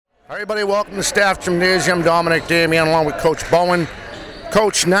Everybody, welcome to Staff Gymnasium. Dominic Damian along with Coach Bowen.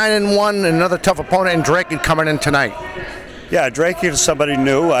 Coach, 9-1, another tough opponent in Dracut coming in tonight. Yeah, Dracut is somebody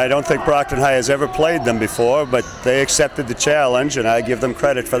new. I don't think Brockton High has ever played them before, but they accepted the challenge, and I give them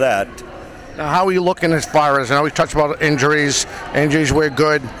credit for that. Now, how are you looking as far as, I know we touched about injuries. Injuries were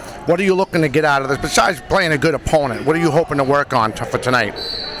good. What are you looking to get out of this? Besides playing a good opponent, what are you hoping to work on for tonight?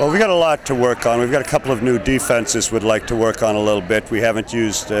 Well, we've got a lot to work on. We've got a couple of new defenses we'd like to work on a little bit. We haven't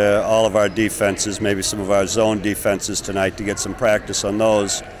used all of our defenses, maybe some of our zone defenses tonight, to get some practice on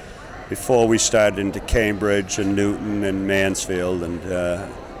those before we start into Cambridge and Newton and Mansfield and the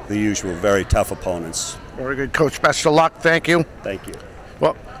usual very tough opponents. Very good, Coach. Best of luck. Thank you. Thank you.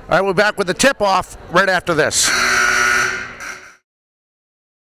 Well, all right, we're back with the tip-off right after this.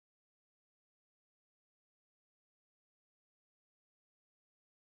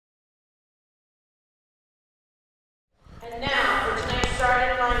 And now for tonight's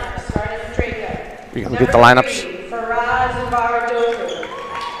starting lineup, starting with Dracut. We can get the lineups. 3, Faraz and Baradoku.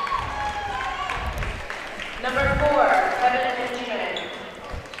 Number 4, Kevin Benjamin.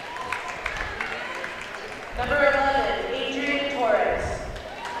 Number 11, Adrian Torres.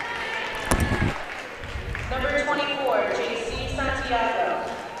 Number 24, JC Santiago.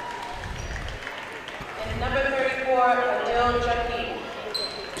 And number 34, Adil Jaquim.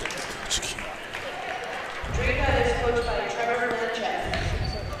 Dracut is coached by Trevor Blanchett.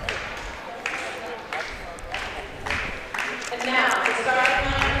 And now, the starting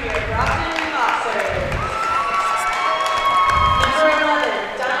line here, Brockton Boxers. Number 11,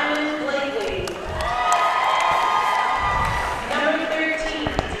 Diamond Blakely. Number 13,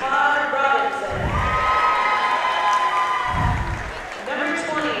 Todd Robinson. Number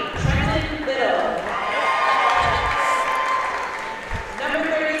 20, Trenton Biddle. Number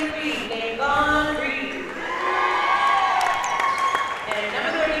 33, Nathan Reed. And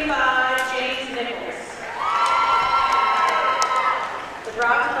number 35, James Nichols. The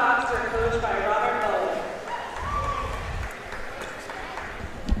Brockton Boxers are coached by Robert Bowen.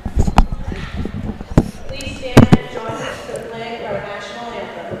 Please stand and join us to play our national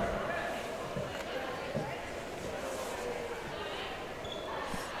anthem.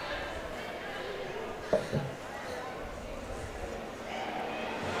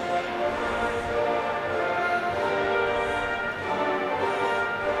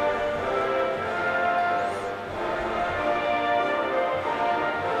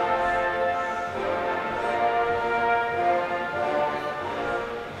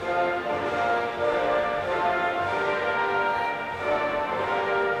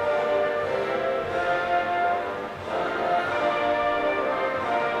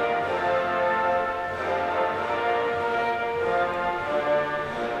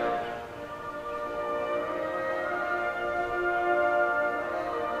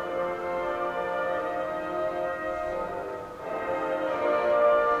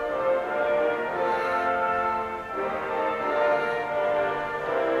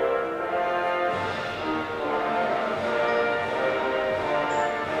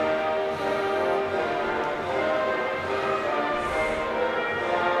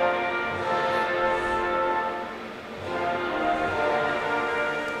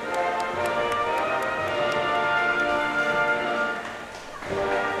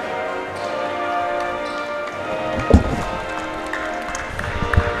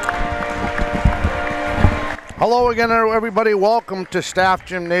 Hello again, everybody. Welcome to Staff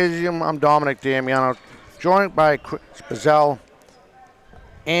Gymnasium. I'm Dominic Damiano, joined by Chris Bazell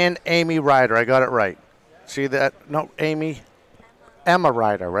and Amy Ryder. I got it right. See that? No, Amy. Emma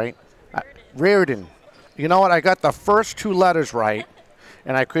Ryder, right? Reardon. You know what? I got the first 2 letters right,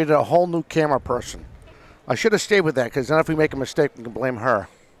 and I created a whole new camera person. I should have stayed with that, because then if we make a mistake, we can blame her.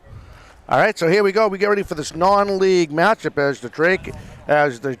 All right, so here we go. We get ready for this non-league matchup as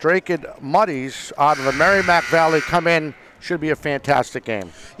the Dracut Muddies out of the Merrimack Valley come in. Should be a fantastic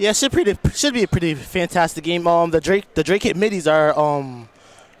game. Yeah, should be a pretty fantastic game. The Dracut Middies are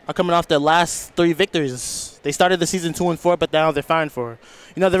coming off their last 3 victories. They started the season 2-4, but now they're 5-4.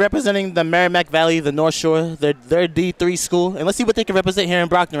 You know, they're representing the Merrimack Valley, the North Shore. They're a D3 school, and let's see what they can represent here in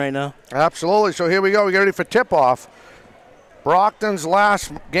Brockton right now. Absolutely. So here we go. We get ready for tip-off. Brockton's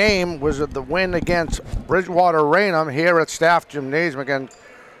last game was the win against Bridgewater Raynham here at Staff Gymnasium. Again,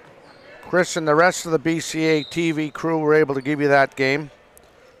 Chris and the rest of the BCA TV crew were able to give you that game.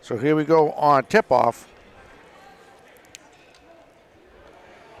 So here we go on tip-off.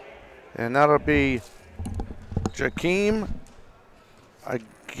 And that'll be Jaquim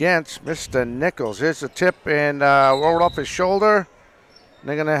against Mr. Nichols. Here's the tip and rolled off his shoulder.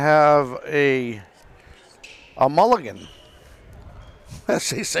 They're going to have a mulligan. as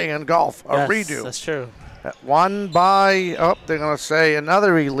they say in golf, a Yes, redo. that's true. One by, they're going to say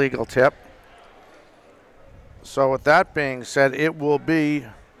another illegal tip. So with that being said, it will be,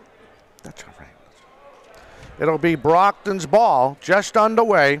 that's all right. It'll be Brockton's ball, just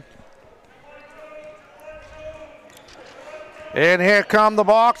underway. And here come the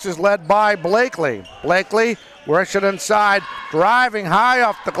Boxers, led by Blakely. Blakely works it inside, driving high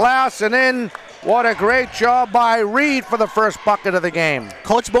off the glass and in. What a great job by Reed for the first bucket of the game.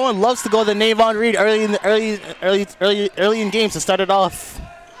 Coach Bowen loves to go to Navon Reed early in games to start it off.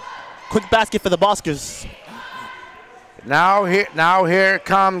 Quick basket for the Boskers. Now here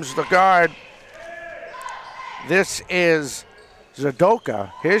comes the guard. This is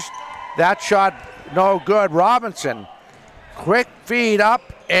Zadoka. That shot no good. Robinson. Quick feed up,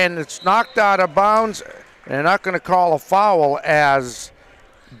 and it's knocked out of bounds. They're not going to call a foul as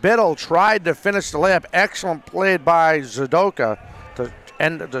Biddle tried to finish the layup. Excellent play by Zadoka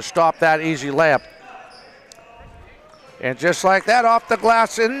to stop that easy layup. And just like that, off the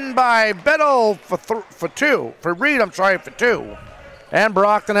glass, in by Biddle for two. For Reed, for two. And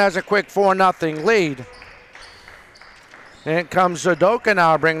Brockton has a quick 4-0 lead. In comes Zadoka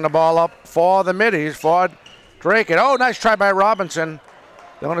now, bringing the ball up for the middies, for Dracut. Oh, nice try by Robinson.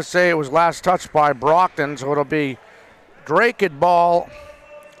 They want to say it was last touch by Brockton, so it'll be Dracut ball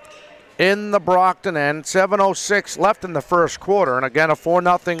in the Brockton end. 7:06 left in the first quarter, and again a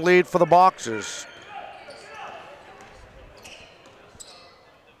 4-0 lead for the Boxers.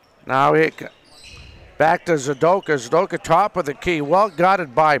 Now back to Zadoka. Zadoka top of the key, well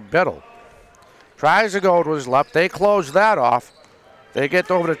guarded by Biddle. Tries to go to his left. They close that off. They get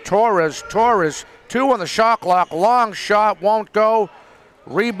over to Torres. Torres, 2 on the shot clock. Long shot, won't go.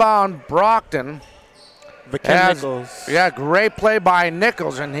 Rebound, Brockton. Nichols. Yeah, great play by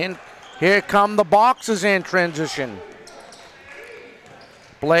Nichols. And here come the Boxers in transition.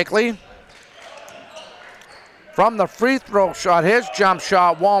 Blakely. From the free throw shot, his jump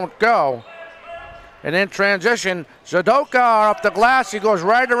shot won't go. And in transition, Zadoka up the glass. He goes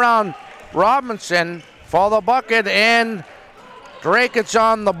right around Robinson for the bucket, and Dracut's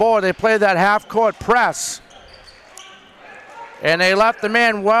on the board. They play that half-court press. And they left the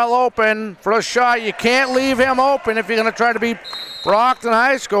man well open for a shot. You can't leave him open if you're going to try to beat Brockton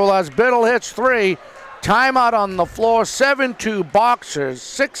High School as Biddle hits 3. Timeout on the floor, 7-2 Boxers,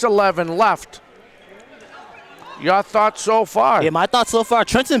 6:11 left. Your thoughts so far? Yeah, my thoughts so far.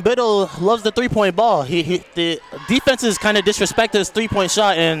 Trenton Biddle loves the three-point ball. The defense is kind of disrespected his three-point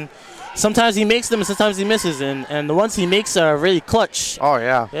shot, and sometimes he makes them and sometimes he misses, and the ones he makes are really clutch. Oh,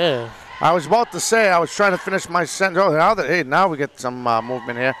 yeah. Yeah. I was about to say, I was trying to finish my sentence. Oh, now we get some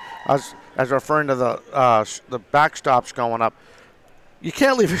movement here. I was referring to the backstops going up. You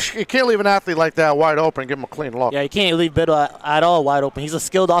can't leave an athlete like that wide open and give him a clean look. Yeah, you can't leave Biddle at all wide open. He's a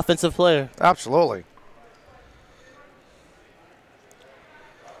skilled offensive player. Absolutely.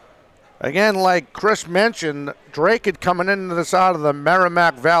 Again, like Chris mentioned, Dracut coming into this out of the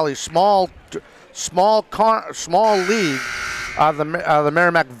Merrimack Valley small league, the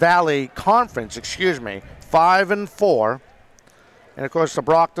Merrimack Valley Conference. 5-4, and of course the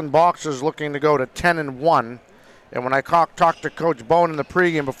Brockton Boxers looking to go to 10-1. And when I talked to Coach Bowen in the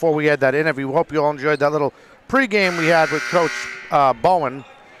pregame before we had that interview, we hope you all enjoyed that little pregame we had with Coach Bowen.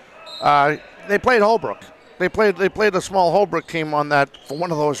 They played Holbrook. They played the small Holbrook team on that for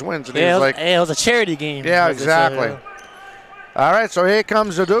one of those wins. And it was a charity game. Yeah, exactly. All right, so here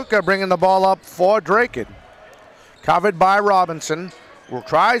comes Zadoka bringing the ball up for Dracut. Covered by Robinson.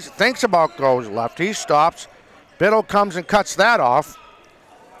 Thinks about goes left. He stops. Biddle comes and cuts that off.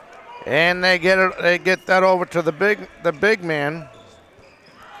 And they get that over to the big man.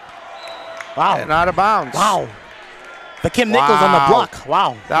 Wow. And out of bounds. Wow. The Kim Nichols on the block.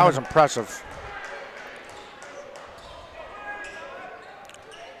 Wow. That was impressive.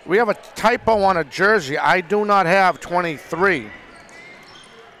 We have a typo on a jersey. I do not have 23.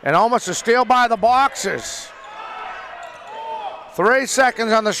 And almost a steal by the Boxers. 3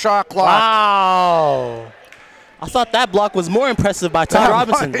 seconds on the shot clock. Wow. I thought that block was more impressive by Todd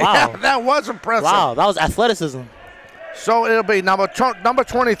Robinson. Wow. Yeah, that was impressive. Wow, that was athleticism. So it'll be number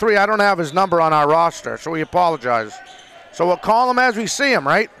 23. I don't have his number on our roster, so we apologize. So we'll call him as we see him,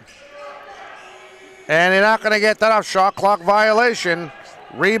 right? And you're not going to get that off. Shot clock violation.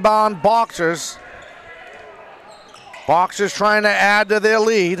 Rebound Boxers. Boxers trying to add to their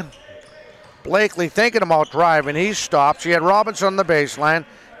lead. Blakely thinking about driving. He stops. He had Robinson on the baseline.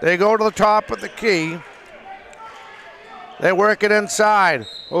 They go to the top of the key. They work it inside.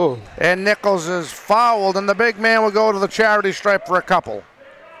 Oh. And Nichols is fouled, and the big man will go to the charity stripe for a couple.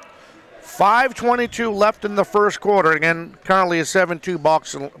 5:22 left in the first quarter. Again, currently a 7-2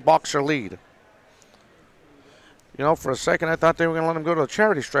 boxer lead. You know, for a second I thought they were going to let him go to the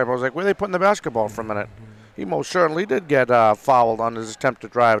charity stripe. I was like, where are they putting the basketball for a minute? He most certainly did get fouled on his attempt to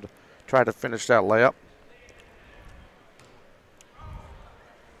try to finish that layup.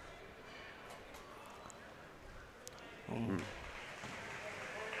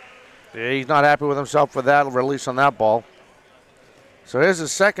 Yeah, he's not happy with himself for that release on that ball. So here's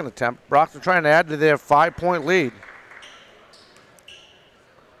his second attempt. Brockton trying to add to their 5-point lead.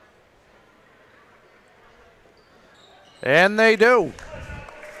 And they do.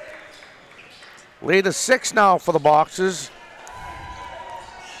 Lead is 6 now for the Boxers.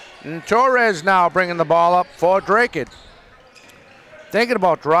 And Torres now bringing the ball up for Dracut. Thinking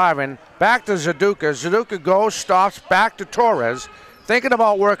about driving. Back to Zaduka. Zaduka goes, stops, back to Torres. Thinking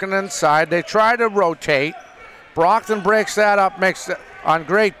about working inside. They try to rotate. Brockton breaks that up, makes it on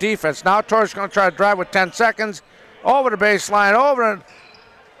great defense. Now Torres is going to try to drive with 10 seconds. Over the baseline, over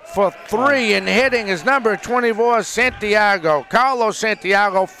for 3, and hitting is number 24, Santiago. Carlos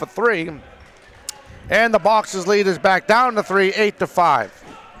Santiago for 3. And the Boxers lead is back down to 3, 8-5.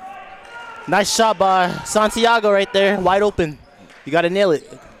 Nice shot by Santiago right there, wide open. You got to nail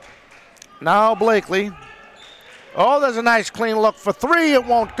it. Now Blakely. Oh, there's a nice clean look for 3. It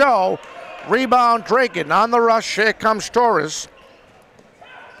won't go. Rebound Dracut. On the rush, here comes Torres.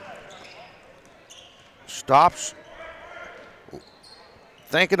 Stops.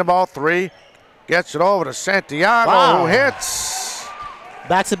 Thinking about 3. Gets it over to Santiago, who hits.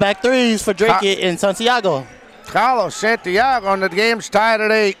 Back-to-back threes for Dracut and Santiago. Carlos Santiago, and the game's tied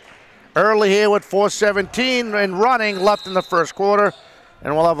at 8. Early here with 4:17 and running left in the first quarter.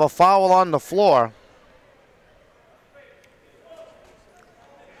 And we'll have a foul on the floor.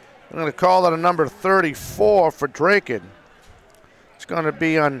 I'm going to call that a number 34 for Dracut. It's going to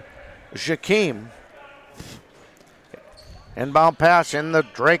be on Jakeem. Inbound pass in the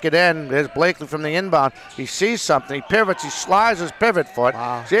Dracut end. There's Blakely from the inbound. He sees something. He pivots. He slides his pivot foot.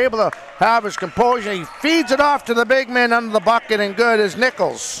 Wow. He's able to have his composure. He feeds it off to the big man under the bucket, and good is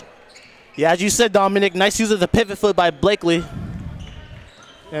Nichols. Yeah, as you said, Dominic, nice use of the pivot foot by Blakely.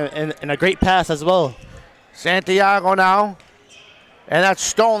 And a great pass as well. Santiago now. And that's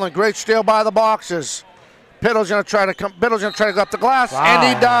stolen. Great steal by the Boxers. Biddle's going to try to go up the glass,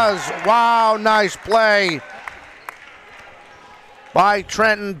 and he does. Wow, nice play by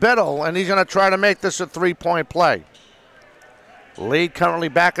Trenton Biddle, and he's going to try to make this a 3-point play. Lead currently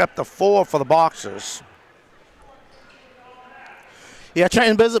back up to 4 for the Boxers. Yeah,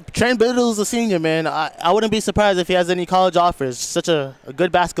 Trenton Biddle's a senior, man. I wouldn't be surprised if he has any college offers. Such a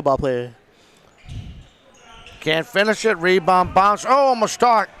good basketball player. Can't finish it. Rebound bounce. Oh, almost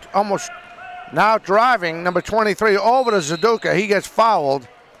stopped. Almost now driving. Number 23 over to Zaduka. He gets fouled,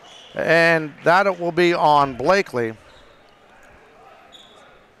 and that will be on Blakely.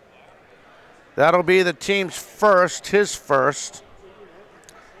 That'll be the team's first, his first.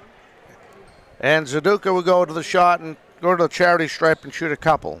 And Zaduka will go to the shot and go to the charity stripe and shoot a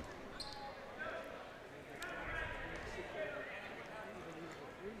couple.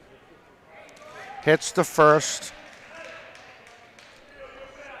 Hits the first.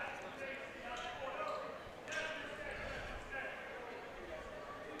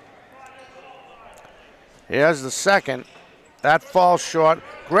 Here's the second. That falls short.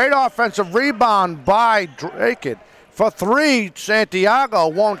 Great offensive rebound by Dracut. For 3, Santiago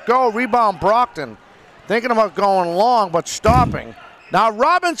won't go. Rebound Brockton. Thinking about going long, but stopping. Now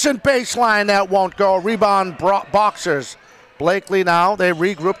Robinson baseline, that won't go. Rebound Boxers. Blakely now, they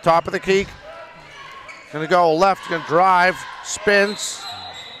regroup, top of the key. Gonna go left, gonna drive, spins.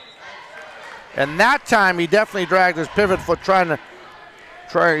 And that time he definitely dragged his pivot foot trying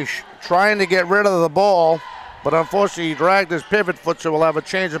to get rid of the ball. But unfortunately he dragged his pivot foot, so we'll have a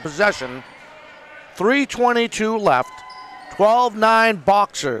change of possession. 3:22 left. 12-9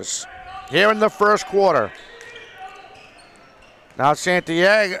 Boxers here in the first quarter. Now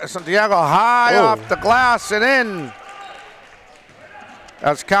Santiago high off the glass and in.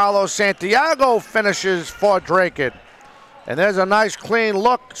 As Carlos Santiago finishes for Dracut. And there's a nice clean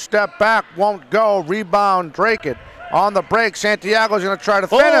look. Step back, won't go. Rebound Dracut. On the break, Santiago's going to try to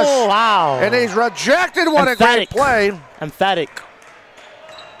finish. Oh, wow. And he's rejected. What a great play. Emphatic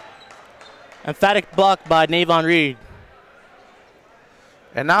block by Navon Reed.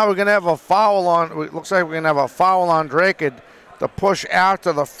 And now we're going to have a foul on, it looks like we're going to have a foul on Dracut. The push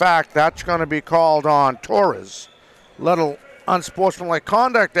after the fact, that's going to be called on Torres. Little unsportsmanlike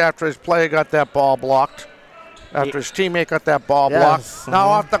conduct after his player got that ball blocked. After his teammate got that ball blocked. Now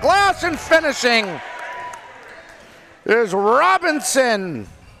off the glass and finishing is Robinson.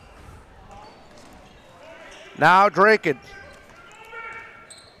 Now Dracut.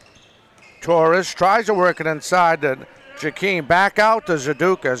 Torres tries to work it inside to Jakeem. Back out to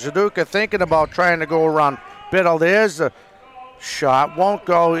Zaduka. Zaduka thinking about trying to go around Biddle. There's the shot. Won't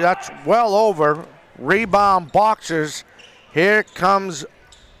go. That's well over. Rebound Boxers. Here comes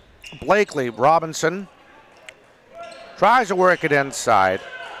Blakely. Robinson tries to work it inside.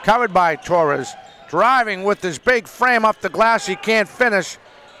 Covered by Torres. Driving with his big frame up the glass. He can't finish.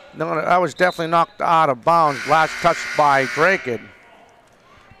 No, that was definitely knocked out of bounds. Last touched by Dracut.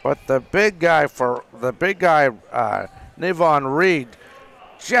 But the big guy, Nivon Reed,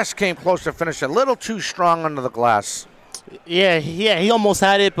 just came close to finish. A little too strong under the glass. Yeah, he almost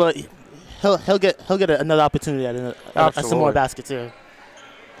had it, but he'll get another opportunity at some more baskets here.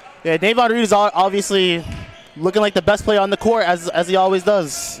 Yeah, Nivon Reed is obviously looking like the best player on the court as he always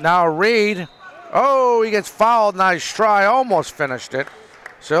does. Now Reed, oh, he gets fouled. Nice try, almost finished it.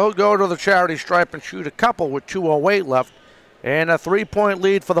 So he'll go to the charity stripe and shoot a couple with 2:08 left. And a 3-point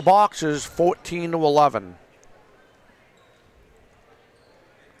lead for the Boxers, 14-11.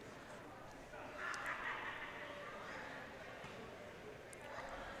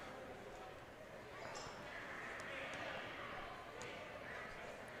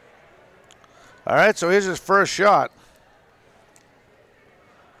 All right, so here's his first shot.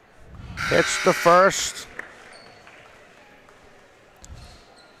 Hits the first.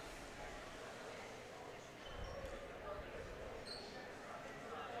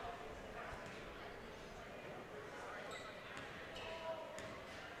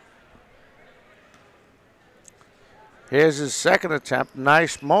 Here's his second attempt.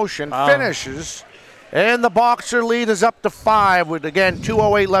 Nice motion. Finishes. And the Boxer lead is up to 5 with, again,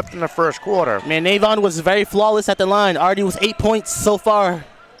 2:08 left in the first quarter. Man, Navon was very flawless at the line. Already was 8 points so far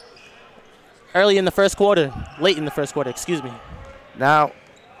early in the first quarter. Late in the first quarter, excuse me. Now,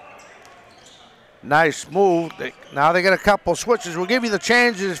 nice move. Now they get a couple switches. We'll give you the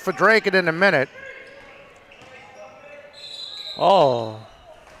changes for Dracut in a minute. Oh,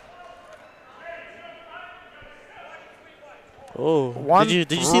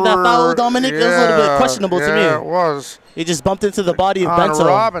 did you see that foul, Dominic? Yeah, it was a little bit questionable to me. Yeah, it was. He just bumped into the body of on Bento.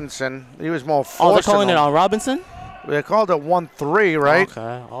 Robinson. He was more forcing. Oh, they're calling it on Robinson? They called it 1-3, right?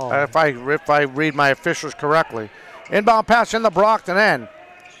 Okay. Oh. If I read my officials correctly. Inbound pass in the Brockton end.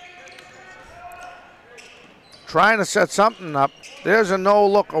 Trying to set something up. There's a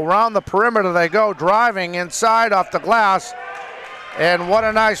no-look. Around the perimeter they go. Driving inside off the glass. And what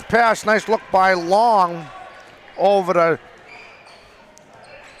a nice pass. Nice look by Long over to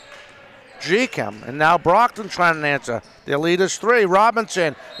G-Chem. And now Brockton trying to answer. Their lead is 3.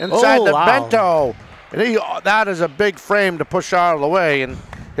 Robinson inside the Bento. And that is a big frame to push out of the way. And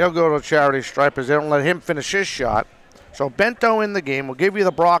he'll go to charity stripe as they don't let him finish his shot. So Bento in the game. We'll give you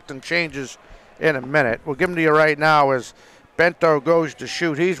the Brockton changes in a minute. We'll give them to you right now as Bento goes to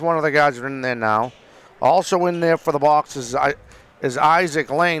shoot. He's one of the guys that are in there now. Also in there for the Boxers is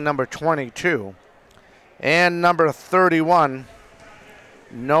Isaac Lane, number 22. And number 31,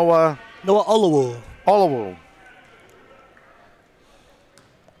 Noah Oluwu.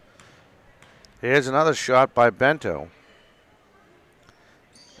 Here's another shot by Bento.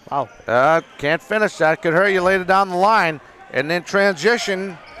 Wow. Can't finish that. Could hurt you later down the line. And then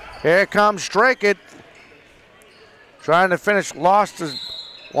transition. Here comes Dracut. Trying to finish. Lost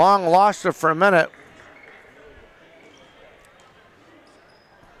it for a minute.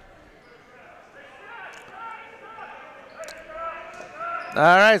 All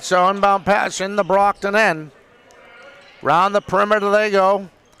right, so inbound pass in the Brockton end. Round the perimeter they go.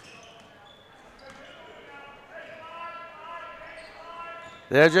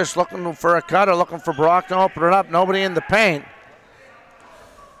 They're just looking for a cutter, looking for Brockton to open it up. Nobody in the paint.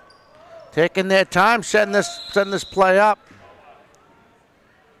 Taking their time, setting this play up.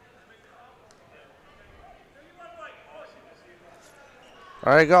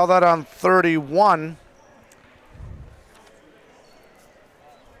 All right, got that on 31.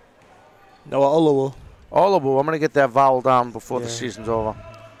 Noah Oluwu, I'm going to get that vowel down before the season's over.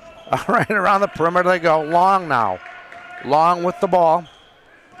 All right, around the perimeter they go. Long now. Long with the ball.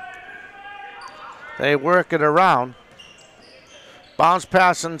 They work it around. Bounce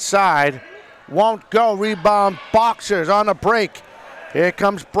pass inside. Won't go. Rebound Boxers on a break. Here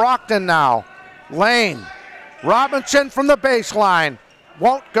comes Brockton now. Lane. Robinson from the baseline.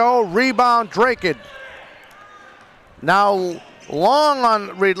 Won't go. Rebound Dracut. Now Long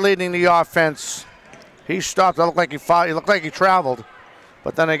on leading the offense. He stopped. It looked like he fought. He looked like he traveled.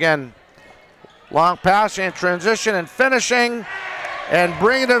 But then again, long pass and transition and finishing. And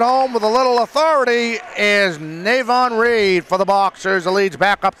bringing it home with a little authority is Navon Reed for the Boxers. The lead's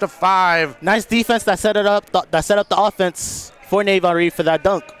back up to 5. Nice defense that set it up. That set up the offense for Navon Reed for that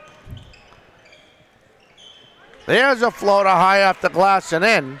dunk. There's a floater high off the glass and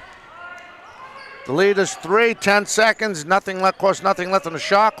in. The lead is 3, 10 seconds. Nothing left, of course, nothing left on the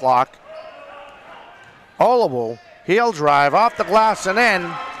shot clock. Oliver, heel drive off the glass and in.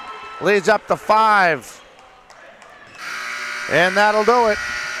 Leads up to 5. And that'll do it.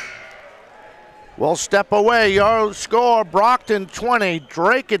 We'll step away. Your score, Brockton 20,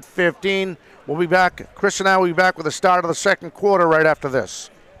 Dracut 15. We'll be back. Chris and I will be back with the start of the second quarter right after this.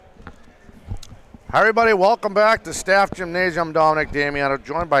 Hi, everybody. Welcome back to Staff Gymnasium. I'm Dominic Damiano,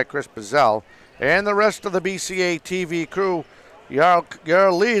 joined by Chris Pizzell and the rest of the BCA TV crew.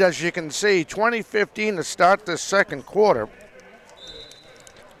 Your lead, as you can see, 20-15 to start this second quarter.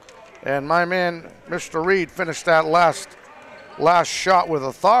 And my man, Mr. Reed, finished that last shot with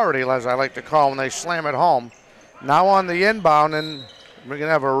authority, as I like to call when they slam it home. Now on the inbound, and we're going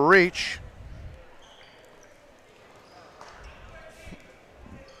to have a reach.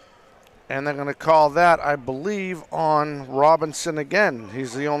 And they're going to call that, I believe, on Robinson again.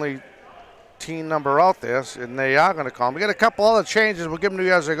 He's the only team number out there, and they are going to call him. We got a couple other changes. We'll give them to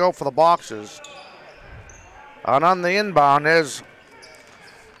you as they go for the Boxers. And on the inbound is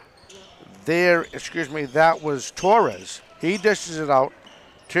that was Torres. He dishes it out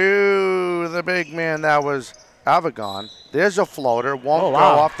to the big man. That was Avagon. There's a floater. Won't go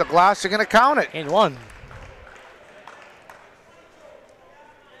off the glass. They're going to count it. And one.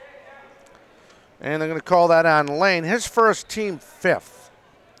 And they're going to call that on Lane. His first team 5th.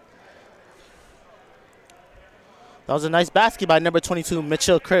 That was a nice basket by number 22,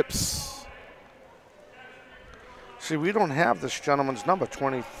 Mitchell Cripps. See, we don't have this gentleman's number,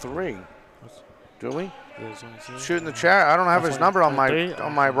 23. Do we? Shoot in the chair. I don't have his number on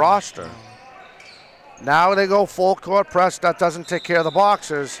my roster. Now they go full court press. That doesn't take care of the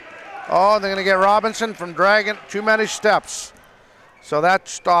Boxers. Oh, they're going to get Robinson from dragging too many steps. So that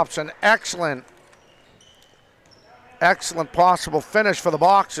stops an excellent possible finish for the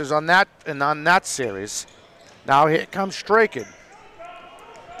Boxers on that series. Now here comes Dracut.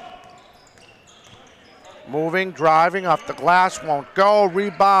 Moving, driving off the glass, won't go.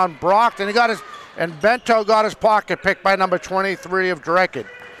 Rebound, Brockton. And Bento got his pocket picked by number 23 of Dracut.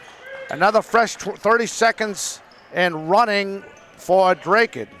 Another fresh 30 seconds and running for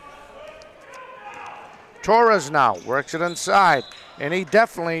Dracut. Torres now works it inside, and he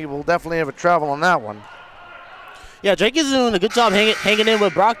will definitely have a travel on that one. Yeah, Drake is doing a good job hanging in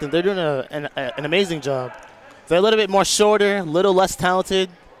with Brockton. They're doing an amazing job. They're a little bit more shorter, a little less talented,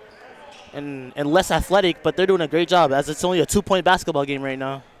 and less athletic, but they're doing a great job as it's only a 2-point basketball game right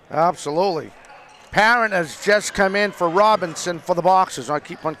now. Absolutely. Parent has just come in for Robinson for the Boxers. I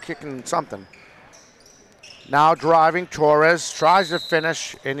keep on kicking something. Now driving, Torres tries to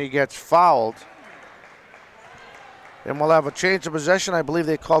finish, and he gets fouled. And we'll have a change of possession. I believe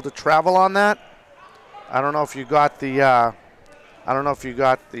they called a travel on that. I don't know if you got the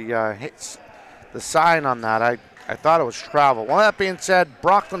the sign on that. I thought it was travel. Well, that being said,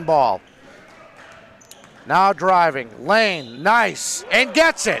 Brockton ball. Now driving, Lane, nice, and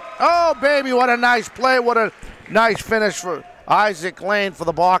gets it. Oh, baby, what a nice play. What a nice finish for Isaac Lane for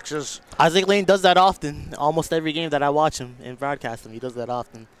the Boxers. Isaac Lane does that often. Almost every game that I watch him and broadcast him, he does that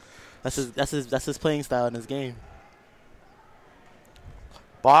often. That's his playing style in his game.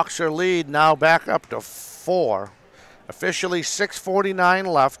 Boxer lead now back up to 4. Officially 6:49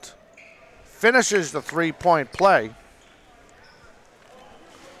 left. Finishes the 3-point play.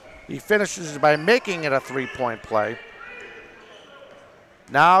 He finishes by making it a 3-point play.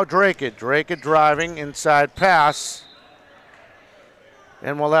 Now Dracut. Dracut driving, inside pass.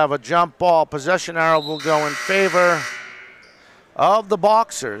 And we'll have a jump ball. Possession arrow will go in favor of the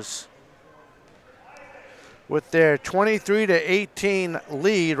Boxers with their 23-18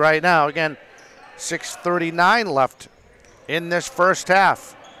 lead right now. Again, 6:39 left in this first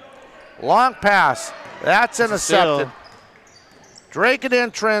half. Long pass. That's intercepted. Dracut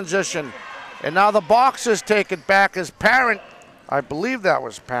in transition. And now the Boxers take it back as Parent. I believe that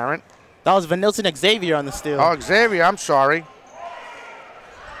was Parent. That was Vanilton Xavier on the steal. Oh, Xavier, I'm sorry.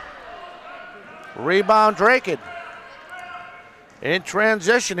 Rebound, Dracut. In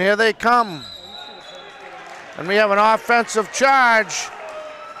transition, here they come. And we have an offensive charge.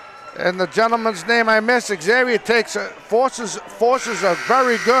 And the gentleman's name I missed, Xavier forces a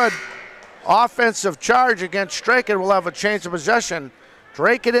very good offensive charge against Dracut. Will have a change of possession.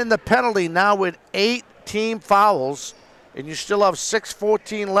 Dracut in the penalty now with 8 team fouls, and you still have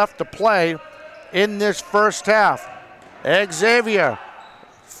 6:14 left to play in this first half. Xavier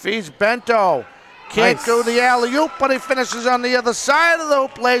feeds Bento. Can't Nice. do the alley-oop, but he finishes on the other side of the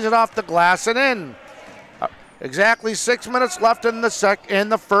hoop, lays it off the glass and in. Exactly 6 minutes left in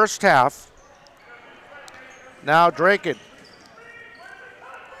the first half. Now Dracut.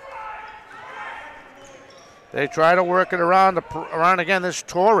 They try to work it around again. This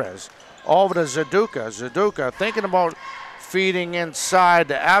Torres over to Zaduka. Zaduka thinking about feeding inside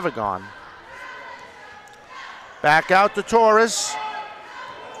to Avagon. Back out to Torres.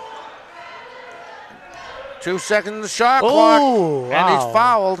 2 seconds in the shot clock, Ooh, and wow. he's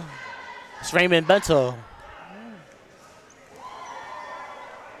fouled. It's Raymond Bento.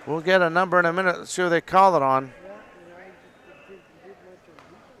 We'll get a number in a minute. Let's see what they call it on.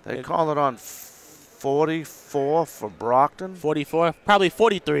 They call it on 44 for Brockton. 44, probably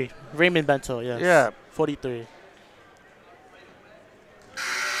 43. Raymond Bento, yes. Yeah. 43.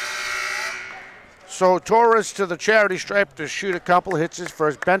 So Torres to the charity stripe to shoot a couple, hits his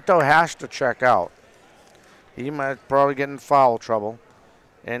first. Bento has to check out. He might probably get in foul trouble.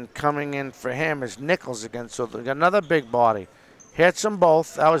 And coming in for him is Nichols again. So they got another big body. Hits them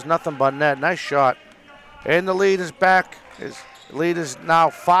both. That was nothing but net. Nice shot. And the lead is back. The lead is now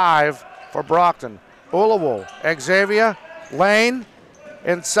 5 for Brockton. Uluwu, Xavier, Lane,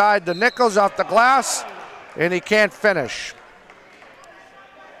 inside the Nichols off the glass, and he can't finish.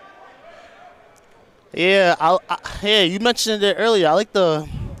 Yeah, yeah, you mentioned it earlier. I like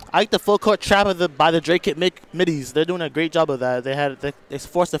the full court trap by the Dracut middies. They're doing a great job of that. They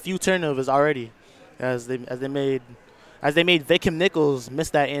forced a few turnovers already, as they made Vacuum Nichols miss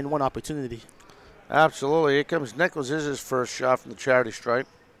that in one opportunity. Absolutely. Here comes Nichols. This is his first shot from the charity stripe.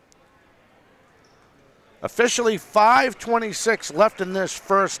 Officially 5:26 left in this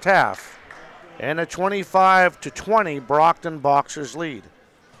first half, and a 25-20 Brockton Boxers lead.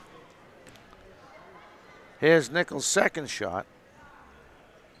 Here's Nichols' second shot.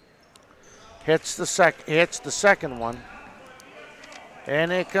 Hits the second one.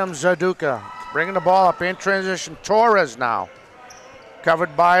 And here comes Zaduka, bringing the ball up in transition. Torres now.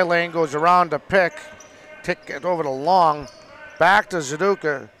 Covered by Lane, goes around to pick. Tick it over to Long. Back to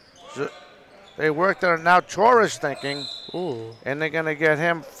Zaduka. They worked on it. Now Torres thinking. Ooh. And they're going to get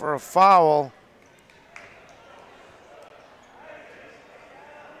him for a foul.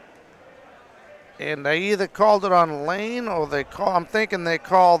 And they either called it on Lane or I'm thinking they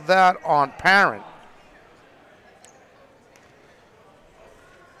called that on Parent.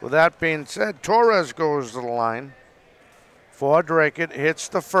 With that being said, Torres goes to the line for Dracut. Hits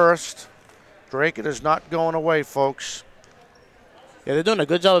the first. Dracut is not going away, folks. Yeah, they're doing a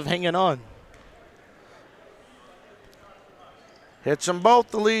good job of hanging on. Hits them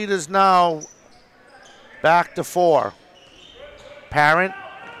both. The lead is now back to 4. Parent.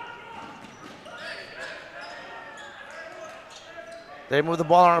 They move the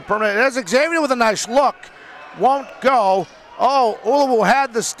ball on a permanent. There's Xavier with a nice look. Won't go. Oh, Uluwu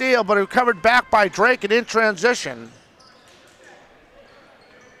had the steal, but he covered back by Dracut in transition.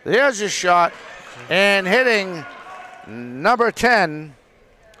 There's his shot. And hitting number 10,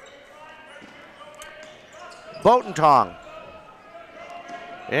 Botentong.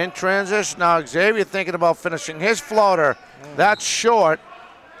 In transition now, Xavier thinking about finishing his floater. That's short.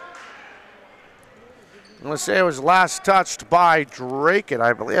 I'm going to say it was last touched by Dracut,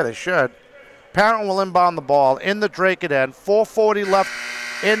 I believe. Yeah, they should. Parent will inbound the ball in the Dracut end. 4:40 left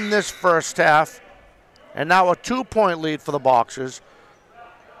in this first half. And now a 2-point lead for the Boxers.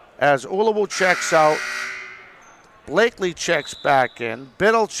 As Uluwu checks out, Blakely checks back in,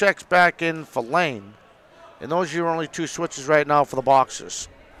 Biddle checks back in for Lane. And those are your only 2 switches right now for the Boxers.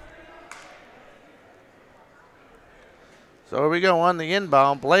 So here we go on the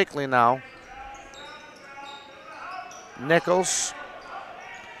inbound. Blakely now. Nichols.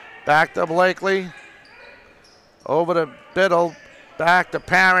 Back to Blakely. Over to Biddle. Back to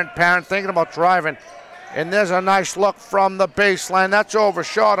Parent. Parent thinking about driving. And there's a nice look from the baseline. That's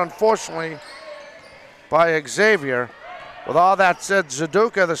overshot, unfortunately, by Xavier. With all that said,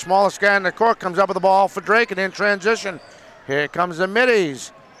 Zaduka, the smallest guy in the court, comes up with the ball for Dracut in transition. Here comes the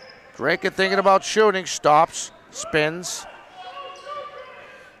middies. Dracut thinking about shooting. Stops. Spins.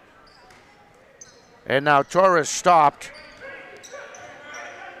 And now Torres stopped.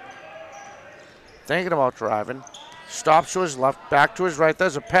 Thinking about driving. Stops to his left, back to his right.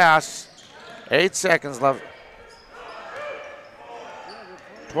 There's a pass. 8 seconds left.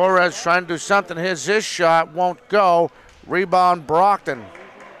 Torres trying to do something. Here's his shot. Won't go. Rebound Brockton.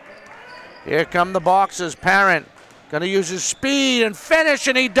 Here come the Boxers. Parent going to use his speed and finish,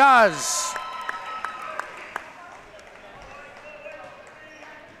 and he does.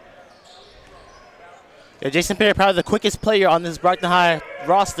 Yeah, Jason Perry, probably the quickest player on this Brockton High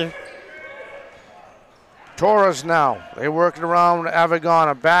roster. Torres now. They working around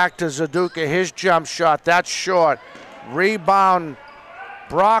Avegana. Back to Zaduka. His jump shot. That's short. Rebound.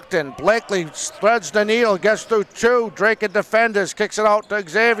 Brockton. Blakely threads the needle. Gets through two. Dracut defenders. Kicks it out to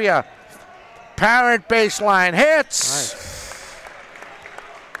Xavier. Parent baseline. Hits. Nice.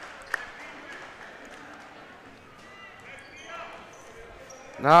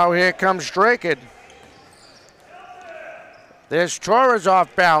 Now here comes Dracut. There's Torres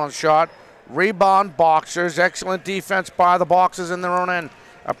off balance shot. Rebound Boxers. Excellent defense by the Boxers in their own end.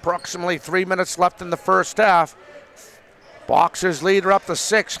 Approximately 3 minutes left in the first half. Boxers lead her up to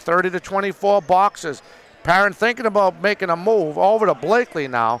 6, 30-24 Boxers. Parent thinking about making a move over to Blakely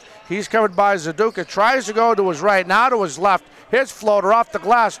now. He's covered by Zaduka. Tries to go to his right, now to his left. His floater off the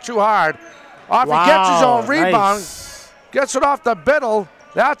glass too hard. Off he gets his own rebound. Nice. Gets it off the biddle.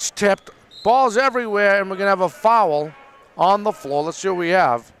 That's tipped. Ball's everywhere, and we're going to have a foul on the floor. Let's see what we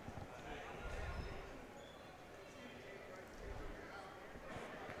have.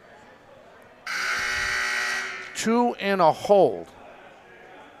 Two and a hold.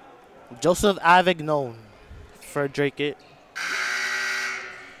 Joseph Avignon for Dracut.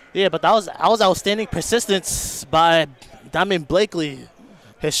 Yeah, but that was outstanding persistence by Diamond Blakely.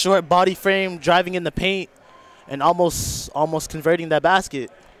 His short body frame driving in the paint and almost converting that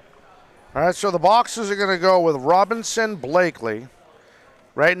basket. All right, so the Boxers are going to go with Robinson, Blakely.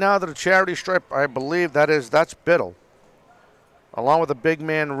 Right now to the charity stripe, I believe that's Biddle. Along with the big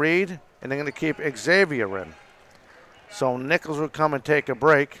man Reed, and they're going to keep Xavier in. So Nichols will come and take a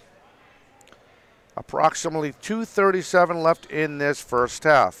break. Approximately 2:37 left in this first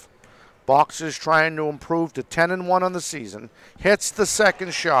half. Boxers trying to improve to 10-1 on the season. Hits the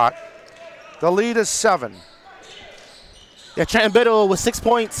second shot. The lead is 7. Yeah, Trenton Biddle with 6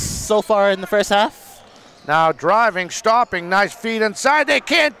 points so far in the first half. Now driving, stopping, nice feed inside. They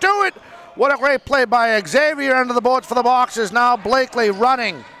can't do it. What a great play by Xavier under the boards for the Boxers. Now Blakely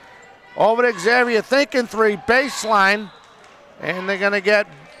running. Over to Xavier, thinking three, baseline. And they're going to get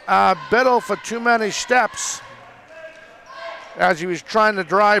Biddle for too many steps as he was trying to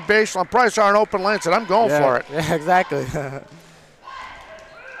drive baseline. Probably saw an open lane and said, I'm going for it. Yeah, exactly.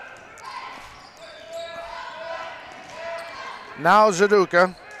 Now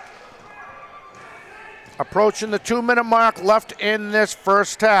Zaduka. Approaching the 2-minute mark left in this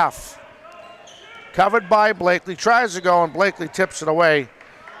first half. Covered by Blakely. Tries to go and Blakely tips it away.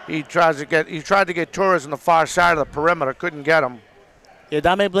 He tried to get Torres on the far side of the perimeter, couldn't get him. Yeah,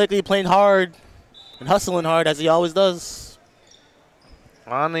 Diamond Blakely playing hard and hustling hard as he always does.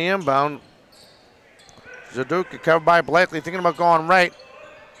 On the inbound, Zaduka covered by Blakely, thinking about going right.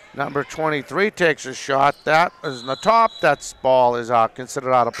 Number 23 takes a shot. That is in the top. That ball is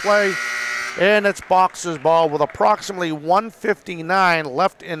considered out of play. And it's Boxers' ball with approximately 1:59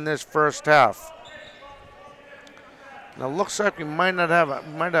 left in this first half. Now looks like we might not have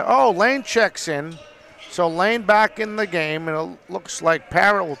oh, Lane checks in. So Lane back in the game, and it looks like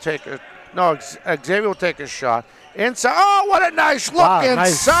Parrott will take Xavier will take a shot. Inside, oh, what a nice look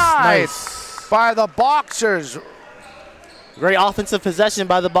inside by the Boxers. Great offensive possession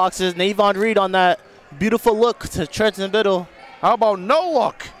by the Boxers. Navon Reed on that beautiful look to Trenton Biddle. How about no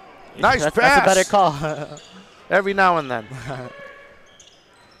look? Nice pass. That's a better call. Every now and then.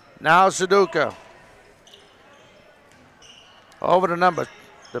 Now Zaduka. Over to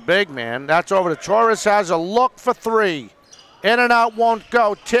the big man. That's over to Torres. Has a look for three. In and out, won't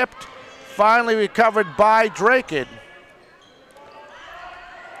go. Tipped. Finally recovered by Dracut.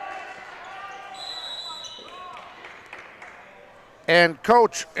 And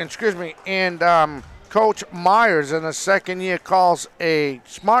Coach Myers in the second year calls a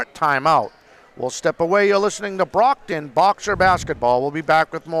smart timeout. We'll step away. You're listening to Brockton Boxer Basketball. We'll be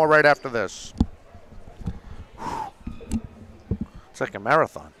back with more right after this. It's like a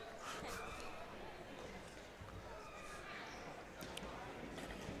marathon.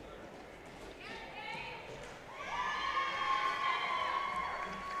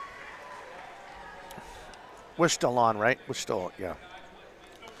 We're still on, right? We're still, yeah.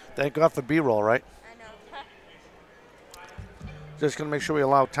 Thank God for B-roll, right? I know. Just going to make sure we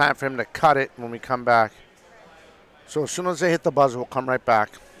allow time for him to cut it when we come back. So as soon as they hit the buzzer, we'll come right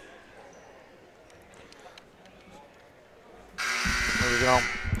back. There we go.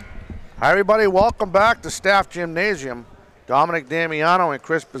 Hi, everybody. Welcome back to Staff Gymnasium. Dominic Damiano and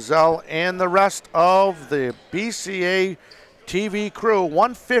Chris Bazell and the rest of the BCA TV crew.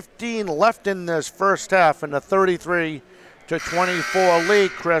 1:15 left in this first half in the 33-24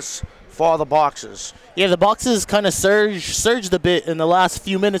 lead. Chris, for the Boxers. Yeah, the Boxers kind of surged a bit in the last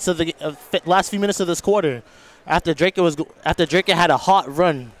few minutes of this quarter. After Dracut had a hot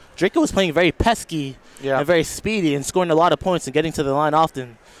run, Dracut was playing very pesky and very speedy and scoring a lot of points and getting to the line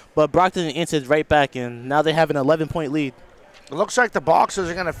often. But Brockton answered right back, and now they have an 11-point lead. It looks like the Boxers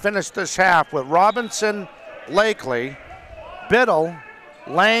are going to finish this half with Robinson, Blakely, Biddle,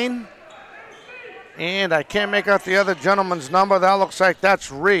 Lane, and I can't make out the other gentleman's number. That looks like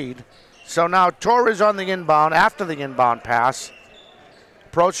that's Reed. So now Torres on the inbound after the inbound pass.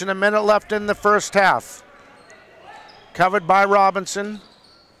 Approaching a minute left in the first half. Covered by Robinson.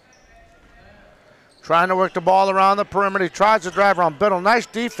 Trying to work the ball around the perimeter. He tries to drive around Biddle. Nice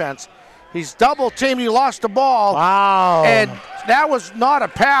defense. He's double teamed. He lost the ball. Wow. And that was not a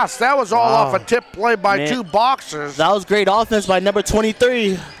pass. That was all off a tip play by two Boxers. That was great offense by number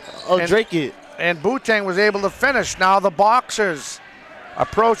 23 of Dracut. And Bouteng was able to finish. Now the Boxers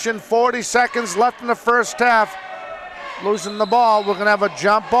approaching 40 seconds left in the first half. Losing the ball. We're going to have a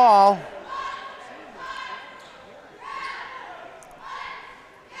jump ball.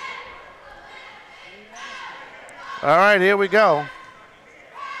 All right, here we go.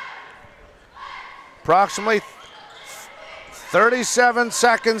 Approximately 37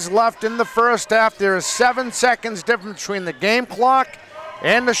 seconds left in the first half. There is 7 seconds difference between the game clock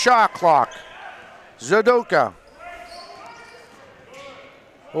and the shot clock. Zaduka.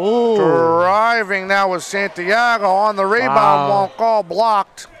 Ooh. Driving now with Santiago on the rebound. Won't call,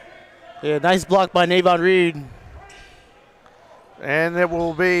 blocked. Yeah, nice block by Navon Reed. And it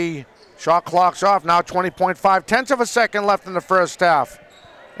will be shot clock's off now. 20.5 tenths of a second left in the first half.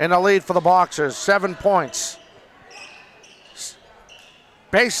 And a lead for the Boxers, 7 points.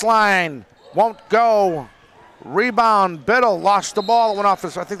 Baseline won't go. Rebound, Biddle lost the ball. It went off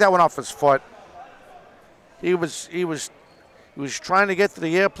his. I think that went off his foot. He was trying to get to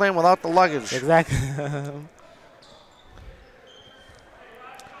the airplane without the luggage. Exactly.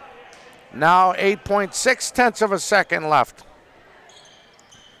 Now 8.6 tenths of a second left.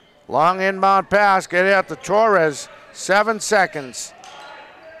 Long inbound pass, get it out to Torres. 7 seconds.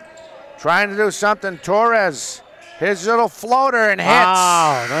 Trying to do something. Torres, his little floater and hits.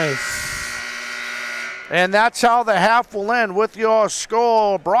 Wow, nice. And that's how the half will end with your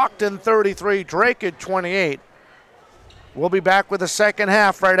score. Brockton 33, Dracut 28. We'll be back with the second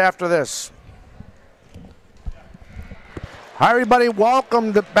half right after this. Hi, everybody.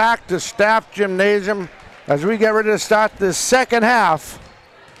 Welcome back to Staff Gymnasium as we get ready to start this second half.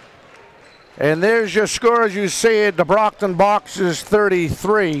 And there's your score as you see it. The Brockton Boxers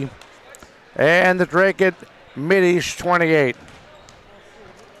 33 and the Dracut Middies 28.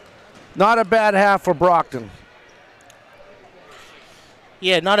 Not a bad half for Brockton.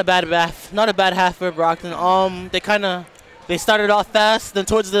 Yeah, not a bad half for Brockton. They started off fast, then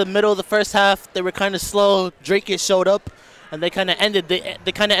towards the middle of the first half they were kind of slow. Dracut showed up, and they kind of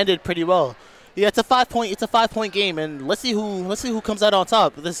ended pretty well. Yeah, it's a 5-point game, and let's see who comes out on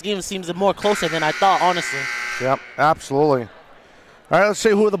top. This game seems more closer than I thought, honestly. Yep, absolutely. All right, let's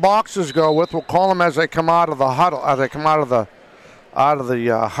see who the Boxers go with. We'll call them as they come out of the huddle. As they come out of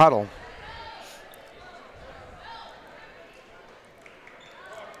the huddle.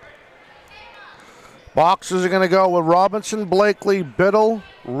 Boxers are going to go with Robinson, Blakely, Biddle,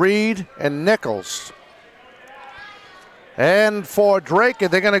 Reed, and Nichols. And for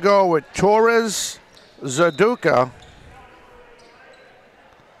Dracut, they're going to go with Torres, Zaduka,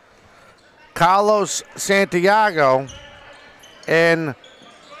 Carlos Santiago, and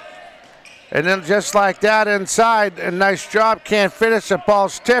then just like that inside, a nice job, can't finish, the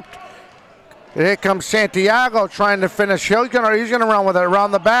ball's tipped. And here comes Santiago trying to finish. He's gonna run with it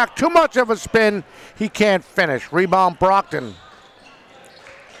around the back. Too much of a spin, he can't finish. Rebound Brockton.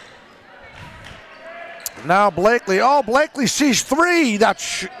 Now Blakely, Blakely sees three.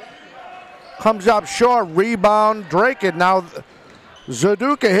 That comes up short. Rebound Dracut. Now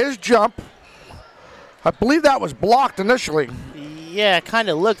Zaduka, his jump. I believe that was blocked initially. Yeah, it kind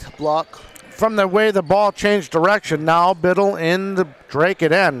of looked blocked. From the way the ball changed direction. Now Biddle in the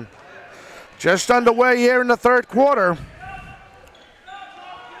Dracut end. Just underway here in the third quarter.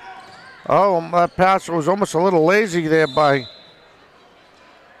 Oh, that pass was almost a little lazy there by.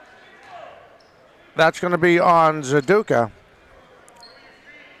 That's going to be on Zaduka.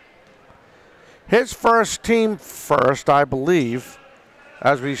 His first team first, I believe,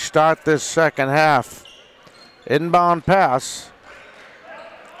 as we start this second half. Inbound pass.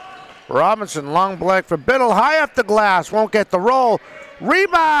 Robinson, long black for Biddle, high up the glass, won't get the roll.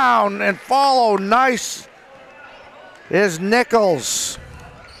 Rebound and follow, nice, is Nichols.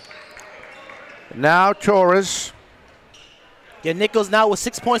 Now Torres. Yeah, Nichols now with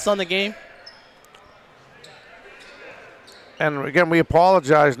 6 points on the game. And again, we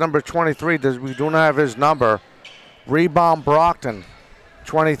apologize. Number 23, we do not have his number. Rebound Brockton.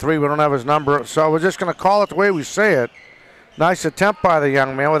 23, we don't have his number. So we're just going to call it the way we say it. Nice attempt by the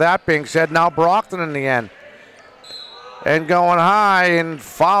young man. With that being said, now Brockton in the end. And going high and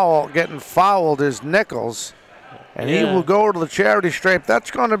getting fouled is Nichols. And he will go to the charity stripe.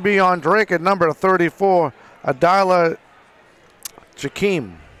 That's going to be on Drake at number 34, Adila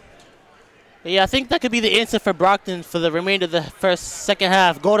Jakeem. Yeah, I think that could be the answer for Brockton for the remainder of the second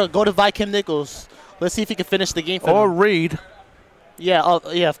half. Go to Vikim Nichols. Let's see if he can finish the game for Or them. Reed. Yeah,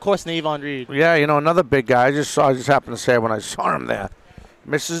 of course, Navon Reed. Yeah, you know, another big guy. I just happened to say when I saw him there.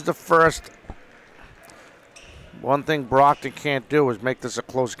 Misses the first. One thing Brockton can't do is make this a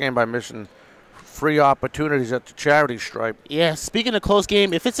close game by missing free opportunities at the charity stripe. Yeah, speaking of close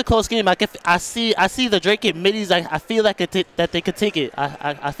game, if it's a close game, I see the Dracut middies. I feel like that they could take it.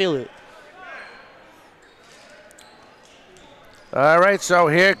 I feel it. All right, so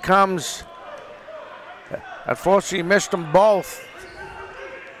here comes. Unfortunately, missed them both.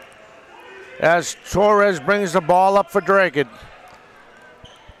 As Torres brings the ball up for Dracut.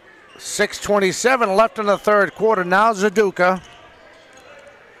 6:27 left in the third quarter. Now Zaduka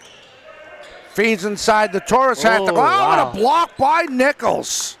feeds inside the Torres hat. Oh, wow. And a block by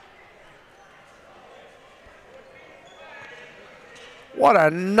Nichols. What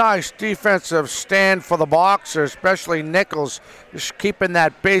a nice defensive stand for the Boxer, especially Nichols, just keeping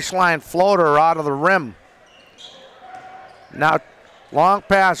that baseline floater out of the rim. Now, long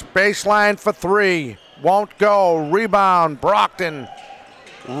pass, baseline for three. Won't go. Rebound, Brockton.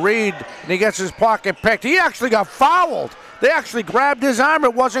 Reed, and he gets his pocket picked. He actually got fouled. They actually grabbed his arm.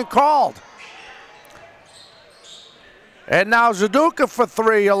 It wasn't called. And now Zaduka for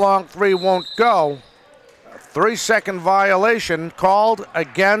three. A long three won't go. 3-second violation called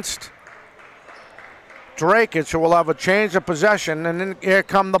against Dracut, so we'll have a change of possession, and then here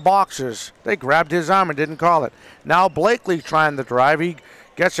come the Boxers. They grabbed his arm and didn't call it. Now Blakely trying to drive. He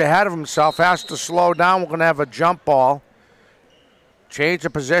gets ahead of himself, has to slow down. We're going to have a jump ball. Change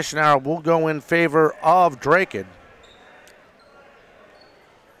of possession arrow will go in favor of Dracut.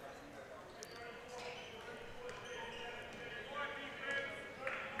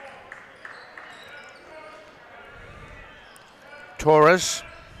 Torres,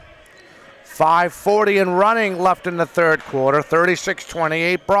 5:40 and running left in the third quarter,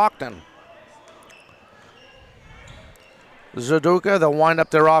 36-28 Brockton. Zaduka, they'll wind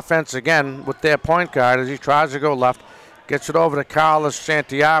up their offense again with their point guard as he tries to go left. Gets it over to Carlos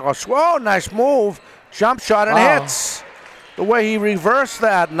Santiago. Whoa, nice move. Jump shot and hits. The way he reversed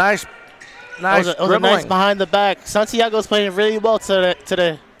that. Nice It was a nice behind the back. Santiago's playing really well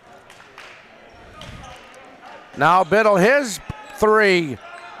today. Now Biddle, his three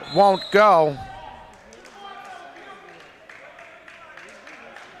won't go.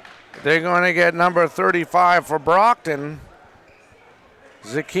 They're going to get number 35 for Brockton,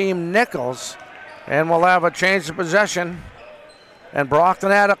 Zakeem Nichols, and we'll have a change of possession. And Brockton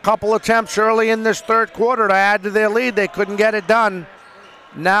had a couple attempts early in this third quarter to add to their lead. They couldn't get it done.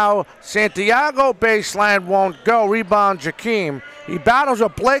 Now Santiago baseline won't go. Rebound Jakeem. He battles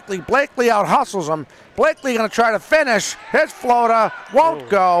with Blakely. Blakely out-hustles him. Blakely going to try to finish. His floater won't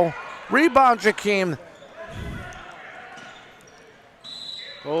go. Rebound Jakeem.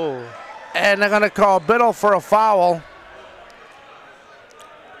 And they're going to call Biddle for a foul.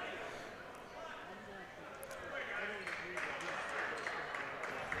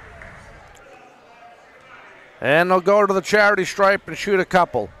 And they'll go to the charity stripe and shoot a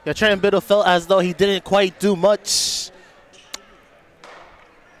couple. Yeah, Trent Biddle felt as though he didn't quite do much.